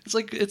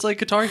 It's like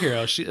Guitar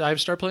Hero. I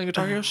start playing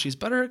Guitar Hero. She's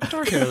better at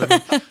Guitar Hero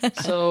than me.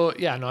 So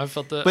yeah, no, I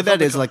felt the. But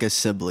that is like a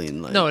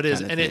sibling. Like, no, it is,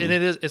 and it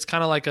is. It's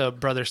kind of like a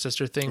brother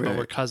sister thing, but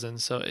we're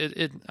cousins. So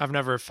I've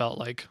never felt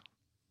like,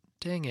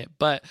 dang it.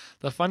 But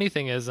the funny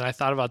thing is, and I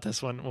thought about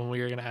this when we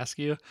were gonna ask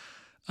you,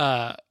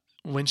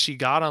 when she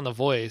got on The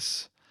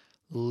Voice,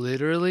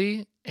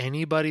 literally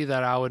anybody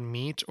that I would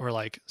meet or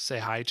like say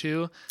hi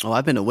to. Oh,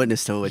 I've been a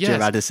witness to what you're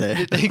about to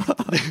say.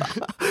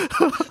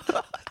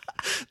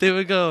 They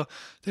would go,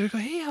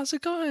 hey, how's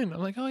it going? I'm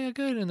like, oh yeah,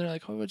 good. And they're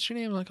like, oh, what's your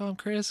name? I'm like, oh, I'm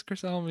Chris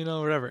Elm,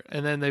 whatever.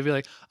 And then they'd be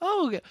like,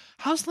 oh,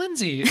 how's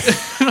Lyndsey?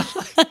 And I'm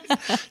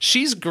like,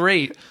 she's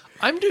great.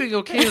 I'm doing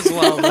okay as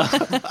well.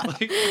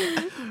 Like,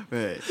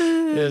 right.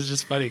 It was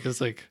just funny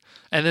because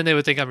and then they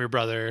would think I'm your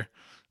brother.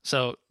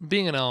 So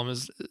being an Elm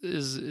is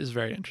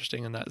very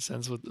interesting in that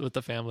sense with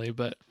the family,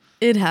 but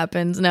it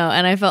happens. No,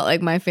 and I felt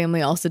like my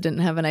family also didn't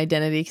have an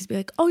identity, because be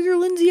like, oh, you're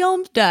Lyndsey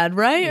Elm's dad,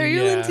 right? Or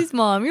you're Lyndsey's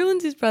mom, you're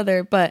Lyndsey's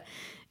brother. But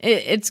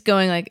it's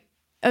going like,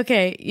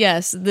 okay,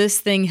 yes, this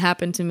thing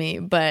happened to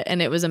me,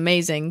 and it was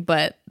amazing.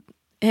 But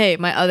hey,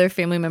 my other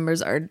family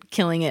members are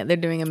killing it. They're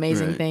doing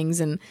amazing things,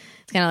 and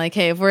it's kind of like,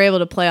 hey, if we're able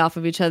to play off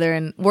of each other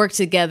and work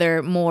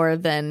together more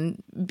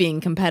than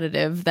being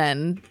competitive,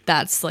 then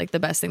that's like the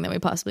best thing that we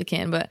possibly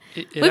can. But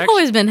we've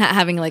always been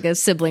having like a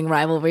sibling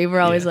rivalry. We're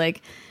always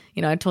like,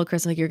 I told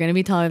Chris, like, you're going to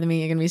be taller than me,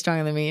 you're going to be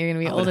stronger than me, you're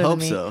going to be older than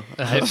me. So.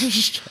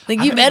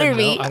 Like, you better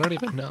be. I don't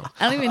even know.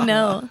 I don't even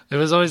know. It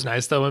was always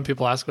nice though when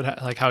people ask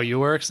how you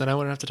work, so then I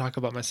wouldn't have to talk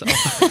about myself.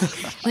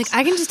 Like,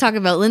 I can just talk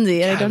about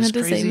Lyndsey, and I don't have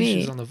to say me. She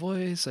was on The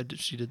Voice.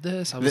 She did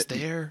this. I was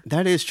there.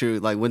 That is true.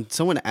 Like, when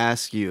someone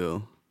asks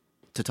you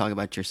to talk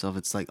about yourself,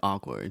 it's like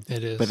awkward.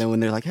 It is. But then when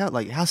they're like,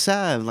 how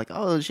sad? Like,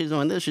 oh, she's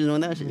doing this, she's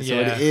doing that. So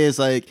it is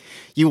like,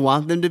 you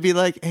want them to be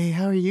like, hey,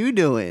 how are you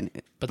doing?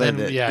 But then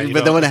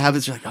when it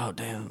happens, you're like, oh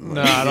damn.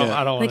 No,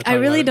 I don't. Like, I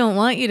really don't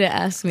want you to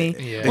ask me.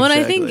 Yeah. Well,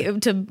 I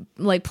think to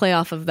like play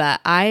off of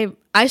that, I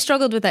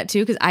struggled with that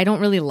too, because I don't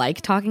really like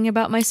talking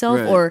about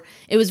myself, or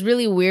it was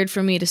really weird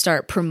for me to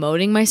start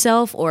promoting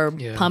myself or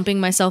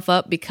pumping myself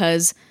up,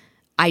 because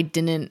I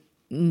didn't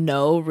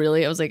know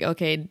really. I was like,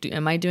 okay,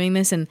 am I doing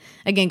this? And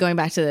again, going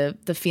back to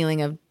the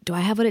feeling of, do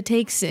I have what it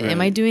takes? Am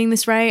I doing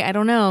this right? I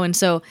don't know. And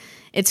so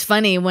it's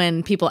funny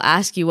when people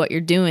ask you what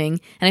you're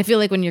doing. And I feel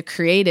like when you're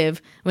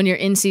creative, when you're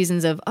in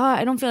seasons of,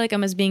 I don't feel like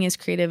I'm being as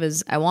creative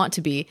as I want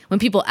to be, when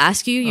people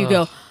ask you, you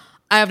go,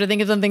 I have to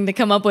think of something to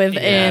come up with,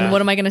 and what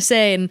am I going to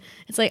say? And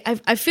it's like,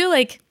 I feel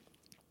like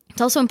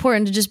it's also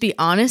important to just be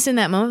honest in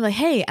that moment. Like,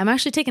 hey, I'm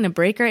actually taking a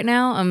break right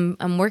now.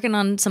 I'm working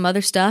on some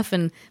other stuff,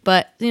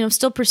 but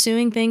still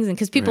pursuing things. And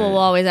because people will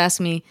always ask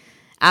me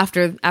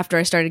after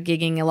I started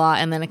gigging a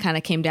lot, and then it kind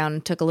of came down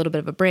and took a little bit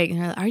of a break. And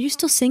they're like, are you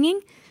still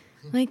singing?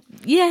 Like,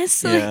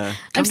 yes, like,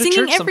 I'm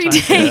singing every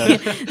day.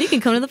 You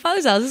can come to the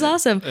Father's house. It's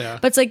awesome. Yeah.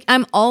 But it's like,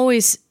 I'm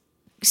always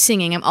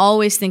singing. I'm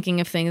always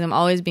thinking of things. I'm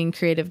always being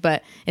creative.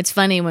 But it's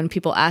funny when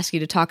people ask you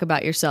to talk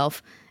about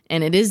yourself,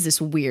 and it is this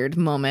weird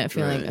moment of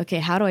feeling, okay,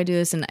 how do I do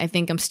this? And I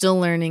think I'm still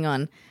learning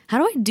on how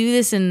do I do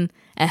this in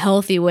a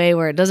healthy way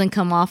where it doesn't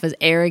come off as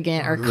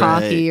arrogant or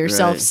cocky or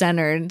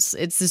self-centered.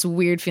 It's this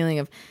weird feeling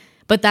of,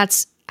 but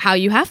that's how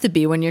you have to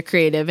be when you're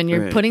creative and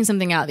you're putting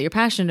something out that you're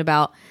passionate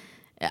about.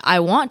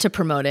 I want to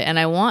promote it, and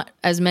I want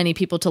as many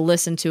people to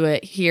listen to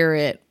it, hear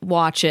it,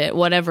 watch it,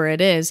 whatever it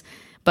is.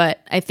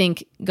 But I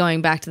think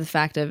going back to the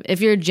fact of,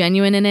 if you're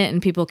genuine in it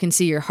and people can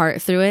see your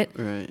heart through it,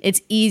 it's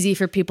easy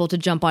for people to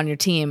jump on your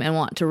team and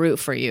want to root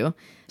for you,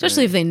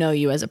 especially if they know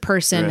you as a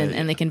person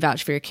and they can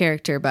vouch for your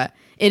character. But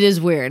it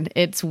is weird.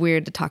 It's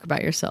weird to talk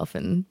about yourself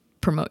and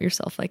promote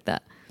yourself like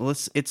that. Well,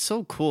 it's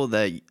so cool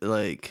that,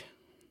 like,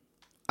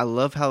 I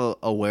love how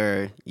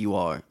aware you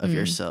are of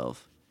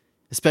yourself.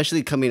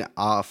 especially coming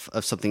off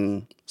of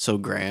something so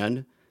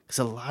grand. Because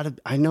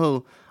I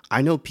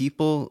know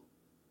people,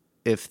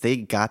 if they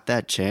got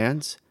that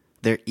chance,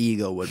 their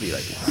ego would be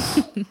like,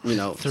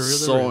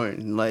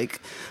 soaring.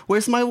 Like,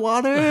 where's my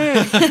water?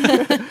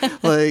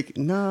 Like,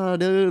 no,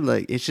 dude.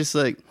 Like, it's just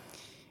like,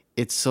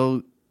 it's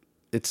so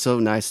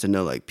nice to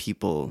know, like,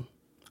 people.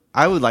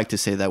 I would like to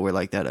say that we're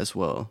like that as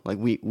well. Like,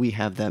 we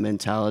have that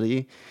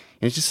mentality,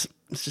 and it's just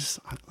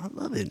I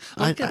love it.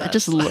 I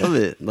just love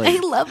it. Like, I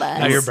love us.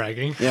 Now you're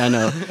bragging. Yeah, I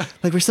know.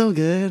 Like, we're so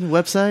good.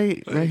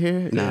 Website right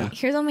here. Nah.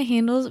 Here's all my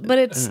handles. But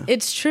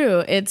it's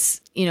true.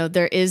 It's,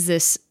 there is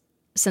this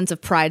sense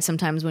of pride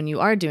sometimes when you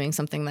are doing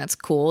something that's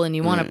cool and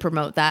you want to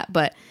promote that.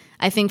 But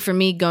I think for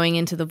me, going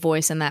into The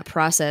Voice and that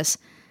process,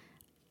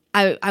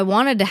 I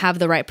wanted to have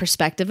the right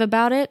perspective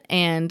about it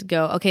and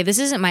go, okay, this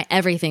isn't my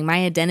everything.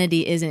 My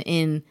identity isn't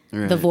in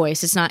The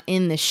Voice. It's not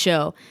in this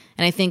show.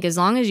 And I think as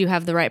long as you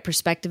have the right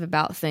perspective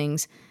about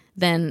things,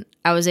 then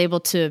I was able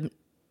to,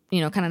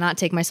 kind of not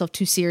take myself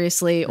too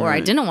seriously, or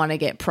I didn't want to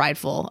get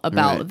prideful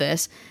about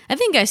this. I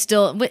think I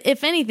still,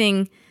 if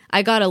anything,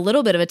 I got a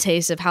little bit of a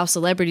taste of how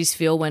celebrities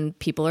feel when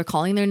people are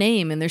calling their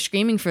name and they're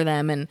screaming for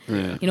them, and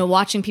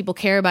watching people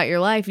care about your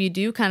life. You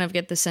do kind of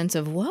get the sense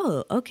of,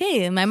 whoa,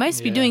 okay, I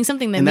might be doing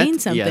something that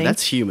means something. Yeah,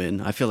 that's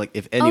human. I feel like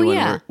if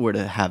anyone were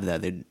to have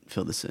that, they'd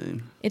feel the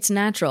same. It's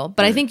natural,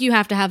 but I think you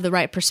have to have the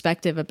right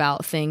perspective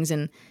about things.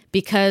 And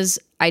because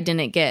I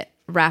didn't get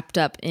wrapped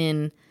up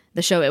in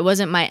the show, it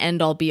wasn't my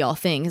end all be all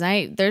thing.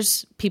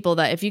 There's people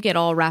that if you get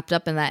all wrapped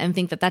up in that and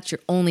think that that's your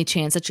only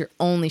chance, that's your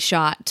only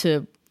shot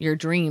to your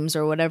dreams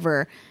or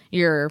whatever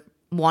you're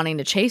wanting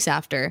to chase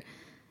after,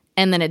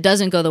 and then it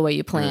doesn't go the way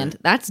you planned,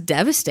 that's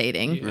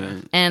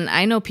devastating. And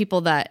I know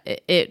people that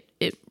it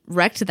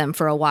wrecked them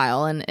for a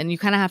while, and you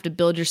kind of have to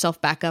build yourself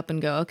back up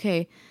and go,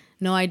 okay,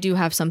 no, I do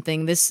have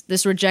something.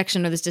 This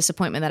rejection or this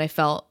disappointment that I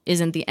felt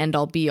isn't the end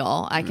all be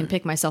all. I can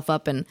pick myself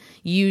up and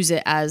use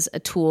it as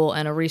a tool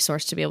and a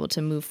resource to be able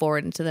to move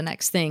forward into the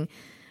next thing.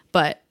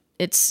 But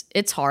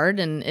it's hard,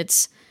 and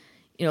it's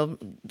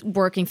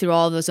working through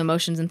all of those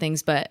emotions and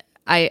things, but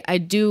I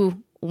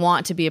do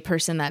want to be a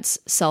person that's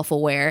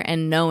self-aware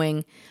and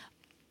knowing,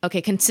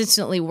 okay,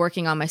 consistently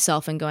working on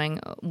myself and going,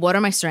 what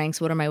are my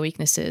strengths? What are my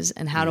weaknesses?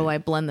 And how do I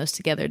blend those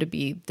together to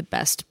be the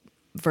best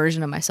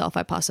version of myself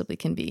I possibly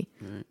can be?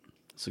 Right.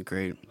 It's a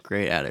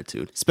great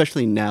attitude,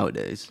 especially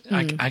nowadays.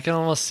 I can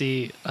almost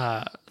see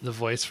The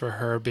Voice for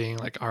her being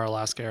like our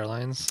Alaska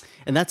Airlines.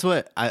 And that's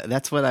what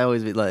I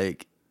always be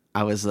like.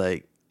 I was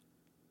like,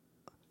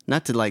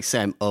 not to like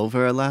say I'm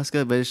over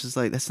Alaska, but it's just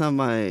like, that's not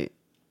my...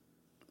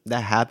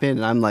 That happened,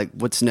 and I'm like,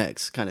 what's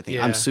next kind of thing.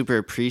 I'm super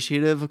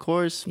appreciative, of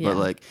course, but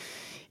like,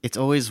 it's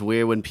always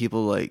weird when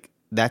people like,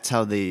 that's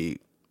how they,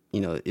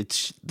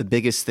 it's the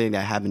biggest thing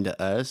that happened to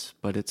us,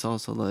 but it's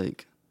also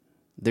like,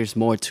 there's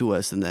more to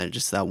us than that,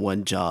 just that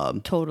one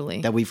job.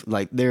 Totally. That we've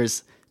like,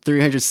 there's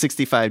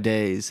 365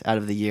 days out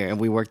of the year,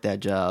 and we worked that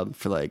job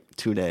for like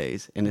 2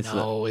 days, and it's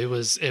it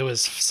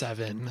was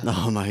 7.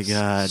 Oh my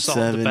God, so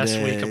 7 the best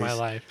days. week of my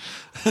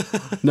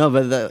life. No,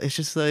 but it's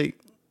just like,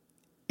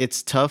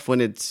 it's tough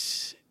when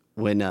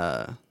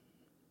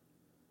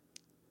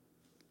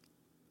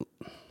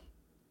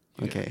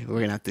okay, we're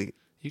gonna have to.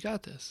 You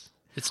got this.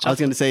 It's tough. I was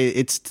gonna say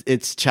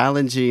it's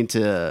challenging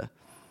to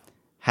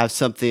have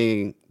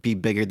something be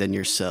bigger than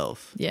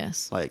yourself.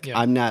 Yes. Like,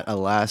 I'm not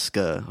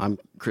Alaska. I'm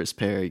Chris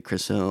Perry,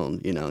 Chris Elm,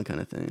 kind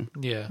of thing.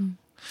 Yeah.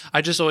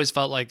 I just always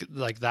felt like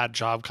that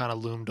job kind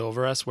of loomed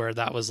over us, where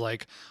that was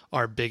like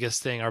our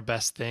biggest thing, our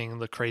best thing,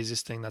 the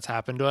craziest thing that's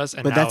happened to us.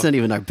 And but that's not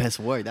even our best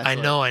work. I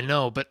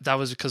know, but that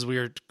was because we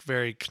were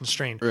very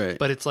constrained. Right.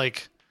 But it's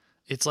like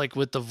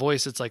with The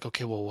Voice, it's like,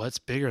 okay, well, what's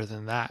bigger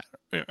than that?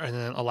 And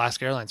then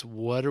Alaska Airlines,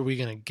 what are we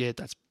gonna get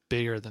that's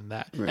bigger than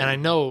that? Right. And I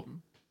know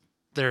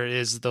there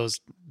is those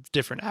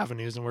different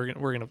avenues, and we're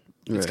gonna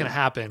it's gonna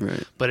happen.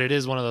 Right. But it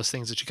is one of those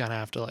things that you kind of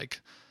have to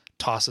like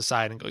toss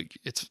aside and go,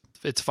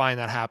 it's fine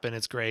that happened.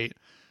 It's great.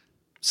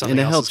 Something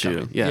and it else helps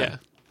you. Yeah.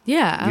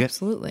 Yeah,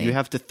 absolutely. You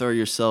have to throw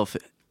yourself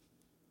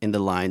in the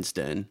lion's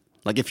den.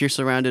 Like, if you're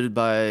surrounded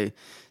by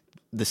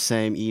the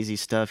same easy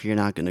stuff, you're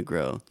not going to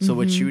grow. So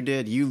what you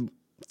did, you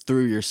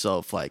threw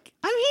yourself like,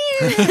 I'm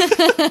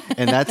here.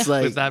 And that's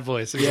like... With that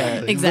voice.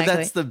 Exactly. Yeah, exactly. But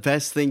that's the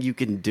best thing you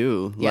can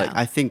do. Like,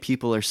 I think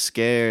people are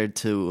scared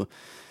to...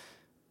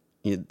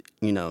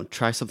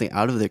 try something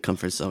out of their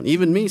comfort zone.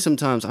 Even me,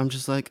 sometimes I'm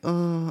just like,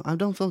 oh, I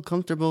don't feel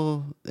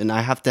comfortable, and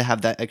I have to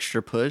have that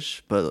extra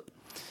push. But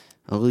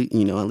at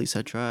least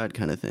I tried,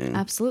 kind of thing.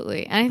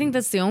 Absolutely, and I think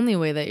that's the only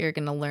way that you're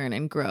going to learn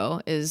and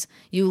grow is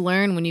you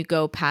learn when you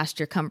go past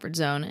your comfort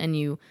zone and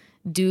you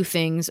do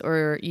things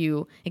or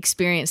you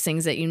experience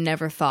things that you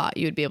never thought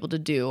you would be able to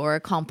do or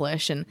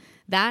accomplish, and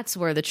that's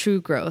where the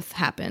true growth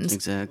happens.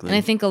 Exactly. And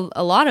I think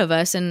a lot of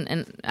us,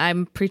 and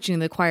I'm preaching to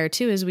the choir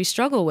too, is we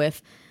struggle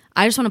with,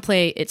 I just want to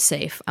play it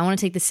safe. I want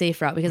to take the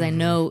safe route because I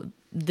know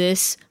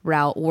this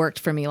route worked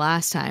for me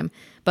last time.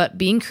 But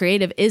being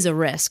creative is a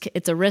risk.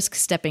 It's a risk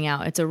stepping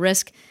out. It's a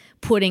risk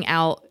putting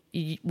out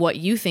what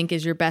you think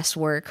is your best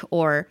work,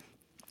 or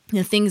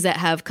the things that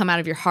have come out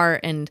of your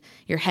heart and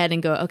your head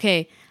and go,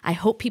 okay, I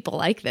hope people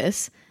like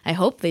this. I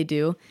hope they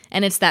do.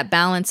 And it's that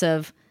balance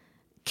of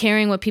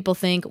caring what people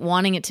think,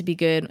 wanting it to be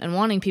good, and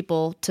wanting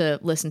people to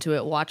listen to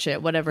it, watch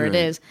it, whatever it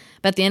is.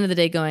 But at the end of the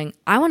day going,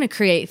 I want to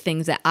create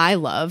things that I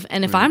love.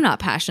 And if I'm not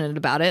passionate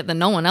about it, then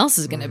no one else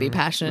is going to be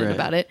passionate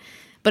about it.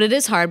 But it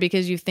is hard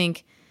because you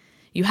think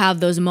you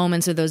have those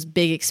moments or those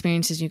big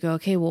experiences. You go,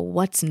 okay, well,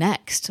 what's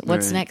next?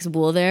 What's next?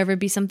 Will there ever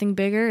be something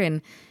bigger?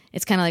 And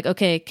it's kind of like,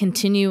 okay,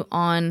 continue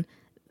on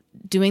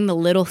doing the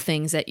little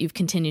things that you've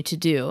continued to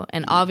do.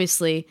 And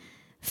obviously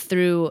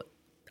through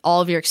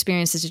all of your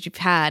experiences that you've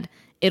had,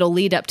 it'll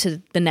lead up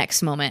to the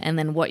next moment. And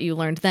then what you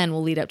learned then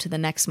will lead up to the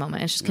next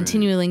moment. It's just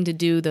continuing to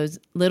do those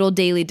little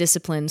daily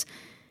disciplines.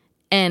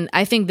 And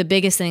I think the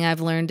biggest thing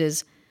I've learned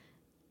is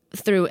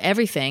through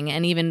everything,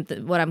 and even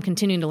what I'm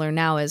continuing to learn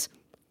now, is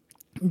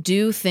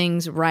do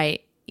things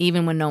right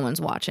even when no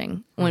one's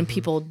watching. When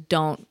people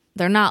don't,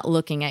 they're not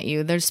looking at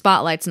you. Their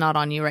spotlight's not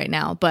on you right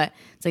now. But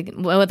it's like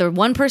whether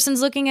one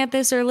person's looking at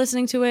this or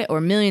listening to it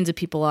or millions of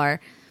people are,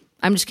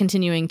 I'm just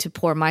continuing to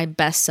pour my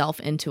best self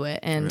into it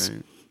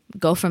and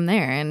go from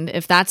there. And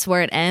if that's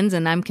where it ends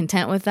and I'm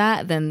content with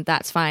that, then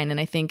that's fine. And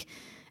I think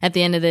at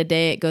the end of the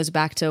day, it goes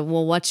back to,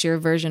 well, what's your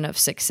version of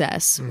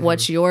success?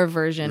 What's your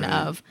version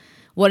of,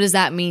 what does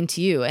that mean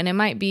to you? And it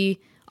might be,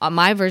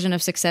 my version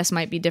of success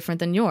might be different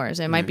than yours.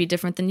 It might be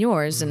different than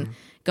yours. And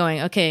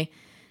going, okay,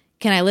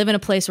 can I live in a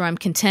place where I'm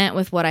content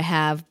with what I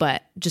have,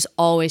 but just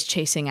always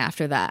chasing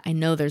after that? I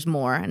know there's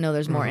more. I know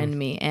there's more in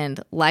me.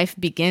 And life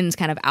begins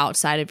kind of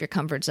outside of your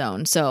comfort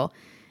zone. So,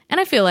 and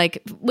I feel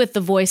like with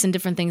the voice and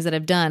different things that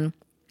I've done,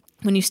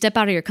 when you step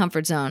out of your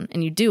comfort zone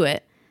and you do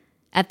it,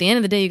 at the end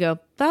of the day, you go,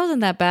 that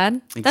wasn't that bad.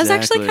 Exactly. That was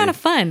actually kind of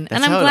fun. That's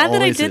and I'm glad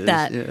that I did is.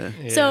 that. Yeah.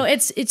 So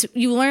it's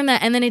you learn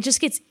that, and then it just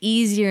gets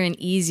easier and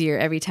easier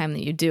every time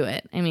that you do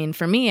it. I mean,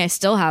 for me, I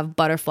still have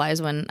butterflies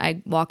when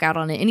I walk out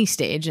on any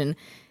stage, and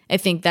I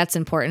think that's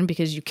important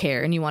because you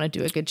care and you want to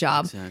do a good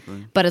job.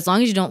 Exactly. But as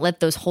long as you don't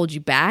let those hold you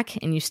back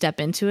and you step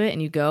into it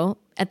and you go,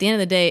 at the end of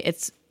the day,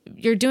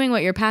 you're doing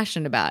what you're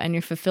passionate about and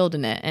you're fulfilled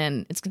in it,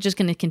 and it's just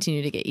going to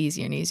continue to get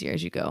easier and easier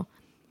as you go.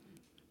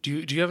 Do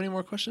you have any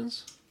more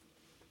questions?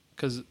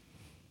 Because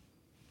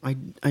I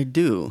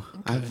do.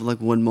 Okay. I have like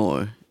one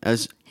more.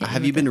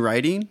 Have you been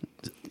writing?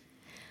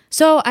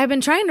 So I've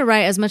been trying to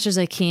write as much as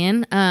I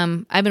can.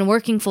 I've been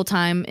working full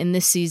time in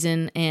this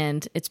season,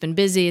 and it's been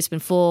busy. It's been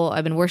full.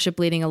 I've been worship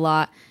leading a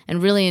lot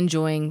and really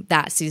enjoying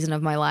that season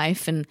of my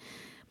life.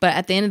 But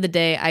at the end of the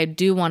day, I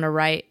do want to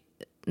write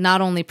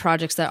not only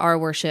projects that are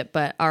worship,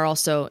 but are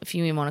also, if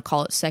you even want to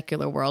call it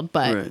secular world,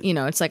 but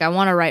it's like I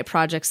want to write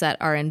projects that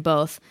are in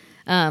both.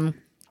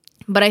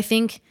 But I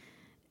think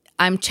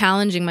I'm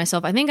challenging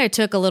myself. I think I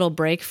took a little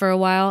break for a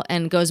while,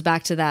 and goes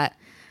back to that.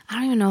 I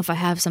don't even know if I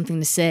have something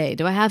to say.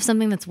 Do I have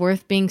something that's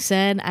worth being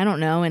said? I don't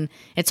know. And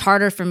it's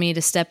harder for me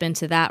to step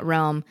into that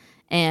realm,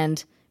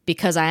 and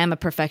because I am a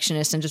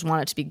perfectionist and just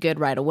want it to be good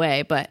right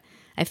away. But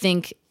I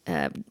think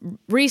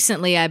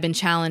recently I've been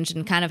challenged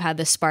and kind of had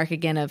this spark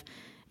again of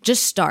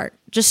just start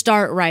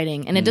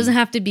writing. And it doesn't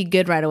have to be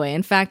good right away.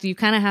 In fact, you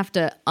kind of have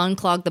to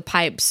unclog the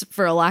pipes,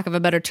 for a lack of a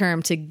better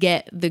term, to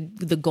get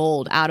the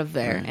gold out of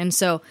there. And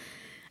so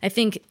I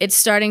think it's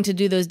starting to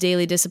do those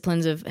daily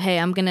disciplines of, hey,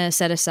 I'm going to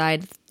set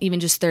aside even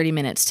just 30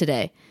 minutes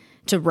today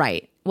to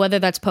write, whether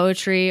that's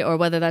poetry or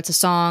whether that's a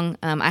song.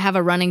 I have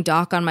a running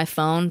doc on my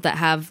phone that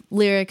have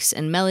lyrics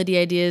and melody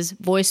ideas.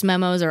 Voice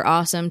memos are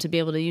awesome to be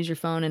able to use your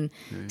phone and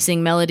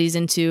sing melodies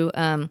into.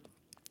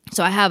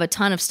 So I have a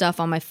ton of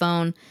stuff on my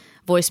phone,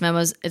 voice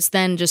memos. It's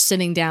then just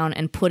sitting down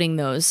and putting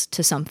those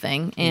to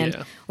something and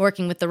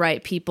working with the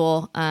right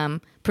people,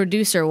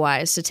 producer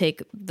wise, to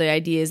take the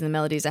ideas and the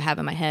melodies I have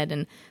in my head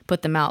and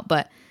put them out.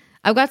 But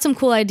I've got some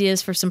cool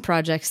ideas for some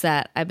projects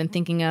that I've been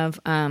thinking of.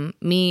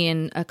 Me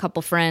and a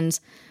couple friends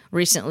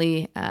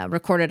recently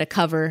recorded a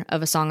cover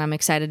of a song I'm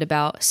excited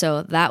about.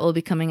 So that will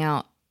be coming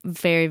out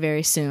very,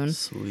 very soon.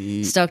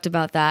 Sweet. Stoked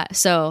about that.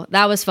 So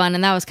that was fun.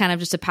 And that was kind of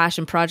just a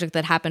passion project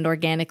that happened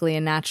organically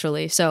and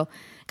naturally. So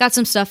got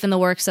some stuff in the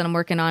works that I'm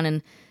working on,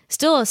 and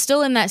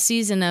still in that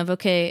season of,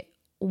 okay,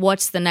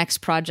 what's the next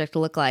project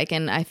look like?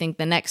 And I think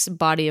the next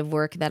body of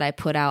work that I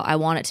put out, I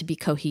want it to be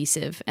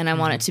cohesive, and I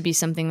want it to be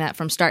something that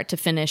from start to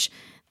finish,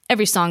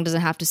 every song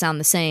doesn't have to sound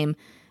the same,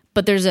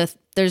 but there's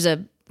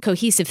a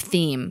cohesive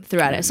theme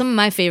throughout it. Some of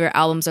my favorite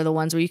albums are the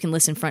ones where you can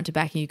listen front to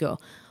back and you go,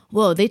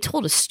 whoa, they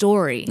told a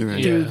story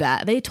through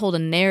that. They told a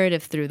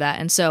narrative through that.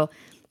 And so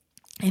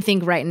I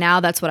think right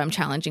now that's what I'm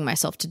challenging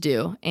myself to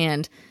do.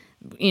 And,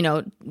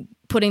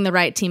 putting the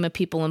right team of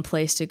people in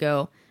place to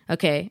go,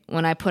 okay,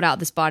 when I put out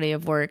this body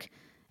of work,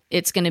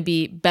 it's going to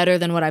be better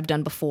than what I've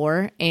done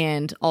before,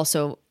 and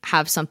also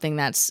have something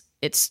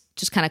it's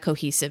just kind of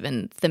cohesive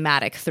and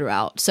thematic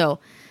throughout. So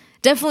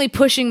definitely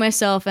pushing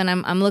myself, and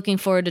I'm looking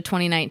forward to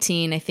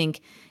 2019. I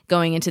think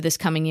going into this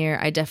coming year,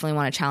 I definitely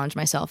want to challenge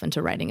myself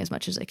into writing as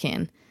much as I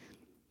can.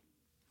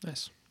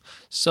 Nice.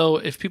 So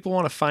if people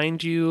want to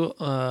find you,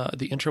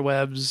 the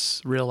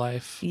interwebs, real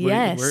life,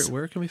 Yes.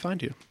 where can we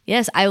find you?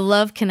 Yes, I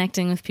love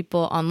connecting with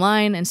people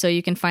online. And so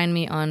you can find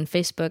me on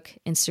Facebook,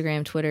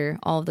 Instagram, Twitter,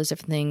 all of those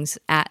different things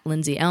at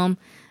Lyndsey Elm.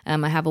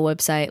 I have a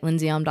website,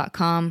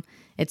 lyndseyelm.com.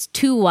 It's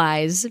 2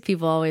 Y's.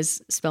 People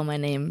always spell my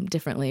name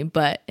differently,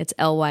 but it's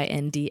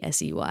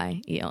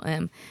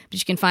LYNDSEYELM. But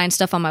you can find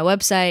stuff on my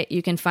website.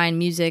 You can find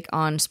music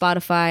on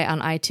Spotify, on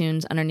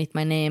iTunes, underneath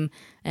my name.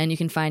 And you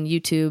can find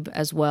YouTube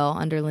as well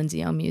under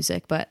Lyndsey Elm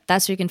Music. But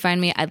that's where you can find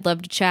me. I'd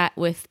love to chat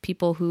with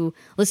people who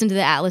listen to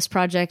the Atlas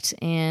Project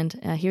and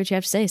hear what you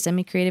have to say. Send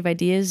me creative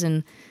ideas,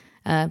 and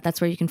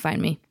that's where you can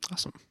find me.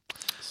 Awesome.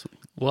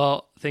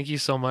 Well, thank you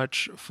so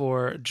much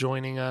for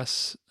joining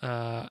us.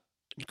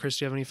 Chris,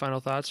 do you have any final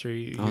thoughts? I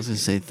was going to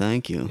say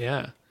thank you.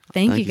 Yeah.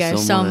 Thank you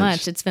guys so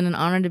much. It's been an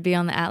honor to be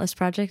on the Atlas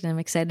Project, and I'm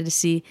excited to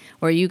see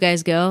where you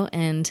guys go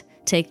and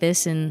take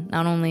this in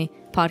not only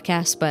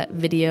podcasts, but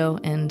video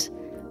and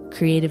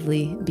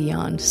creatively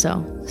beyond.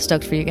 So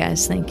stoked for you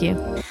guys. Thank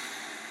you.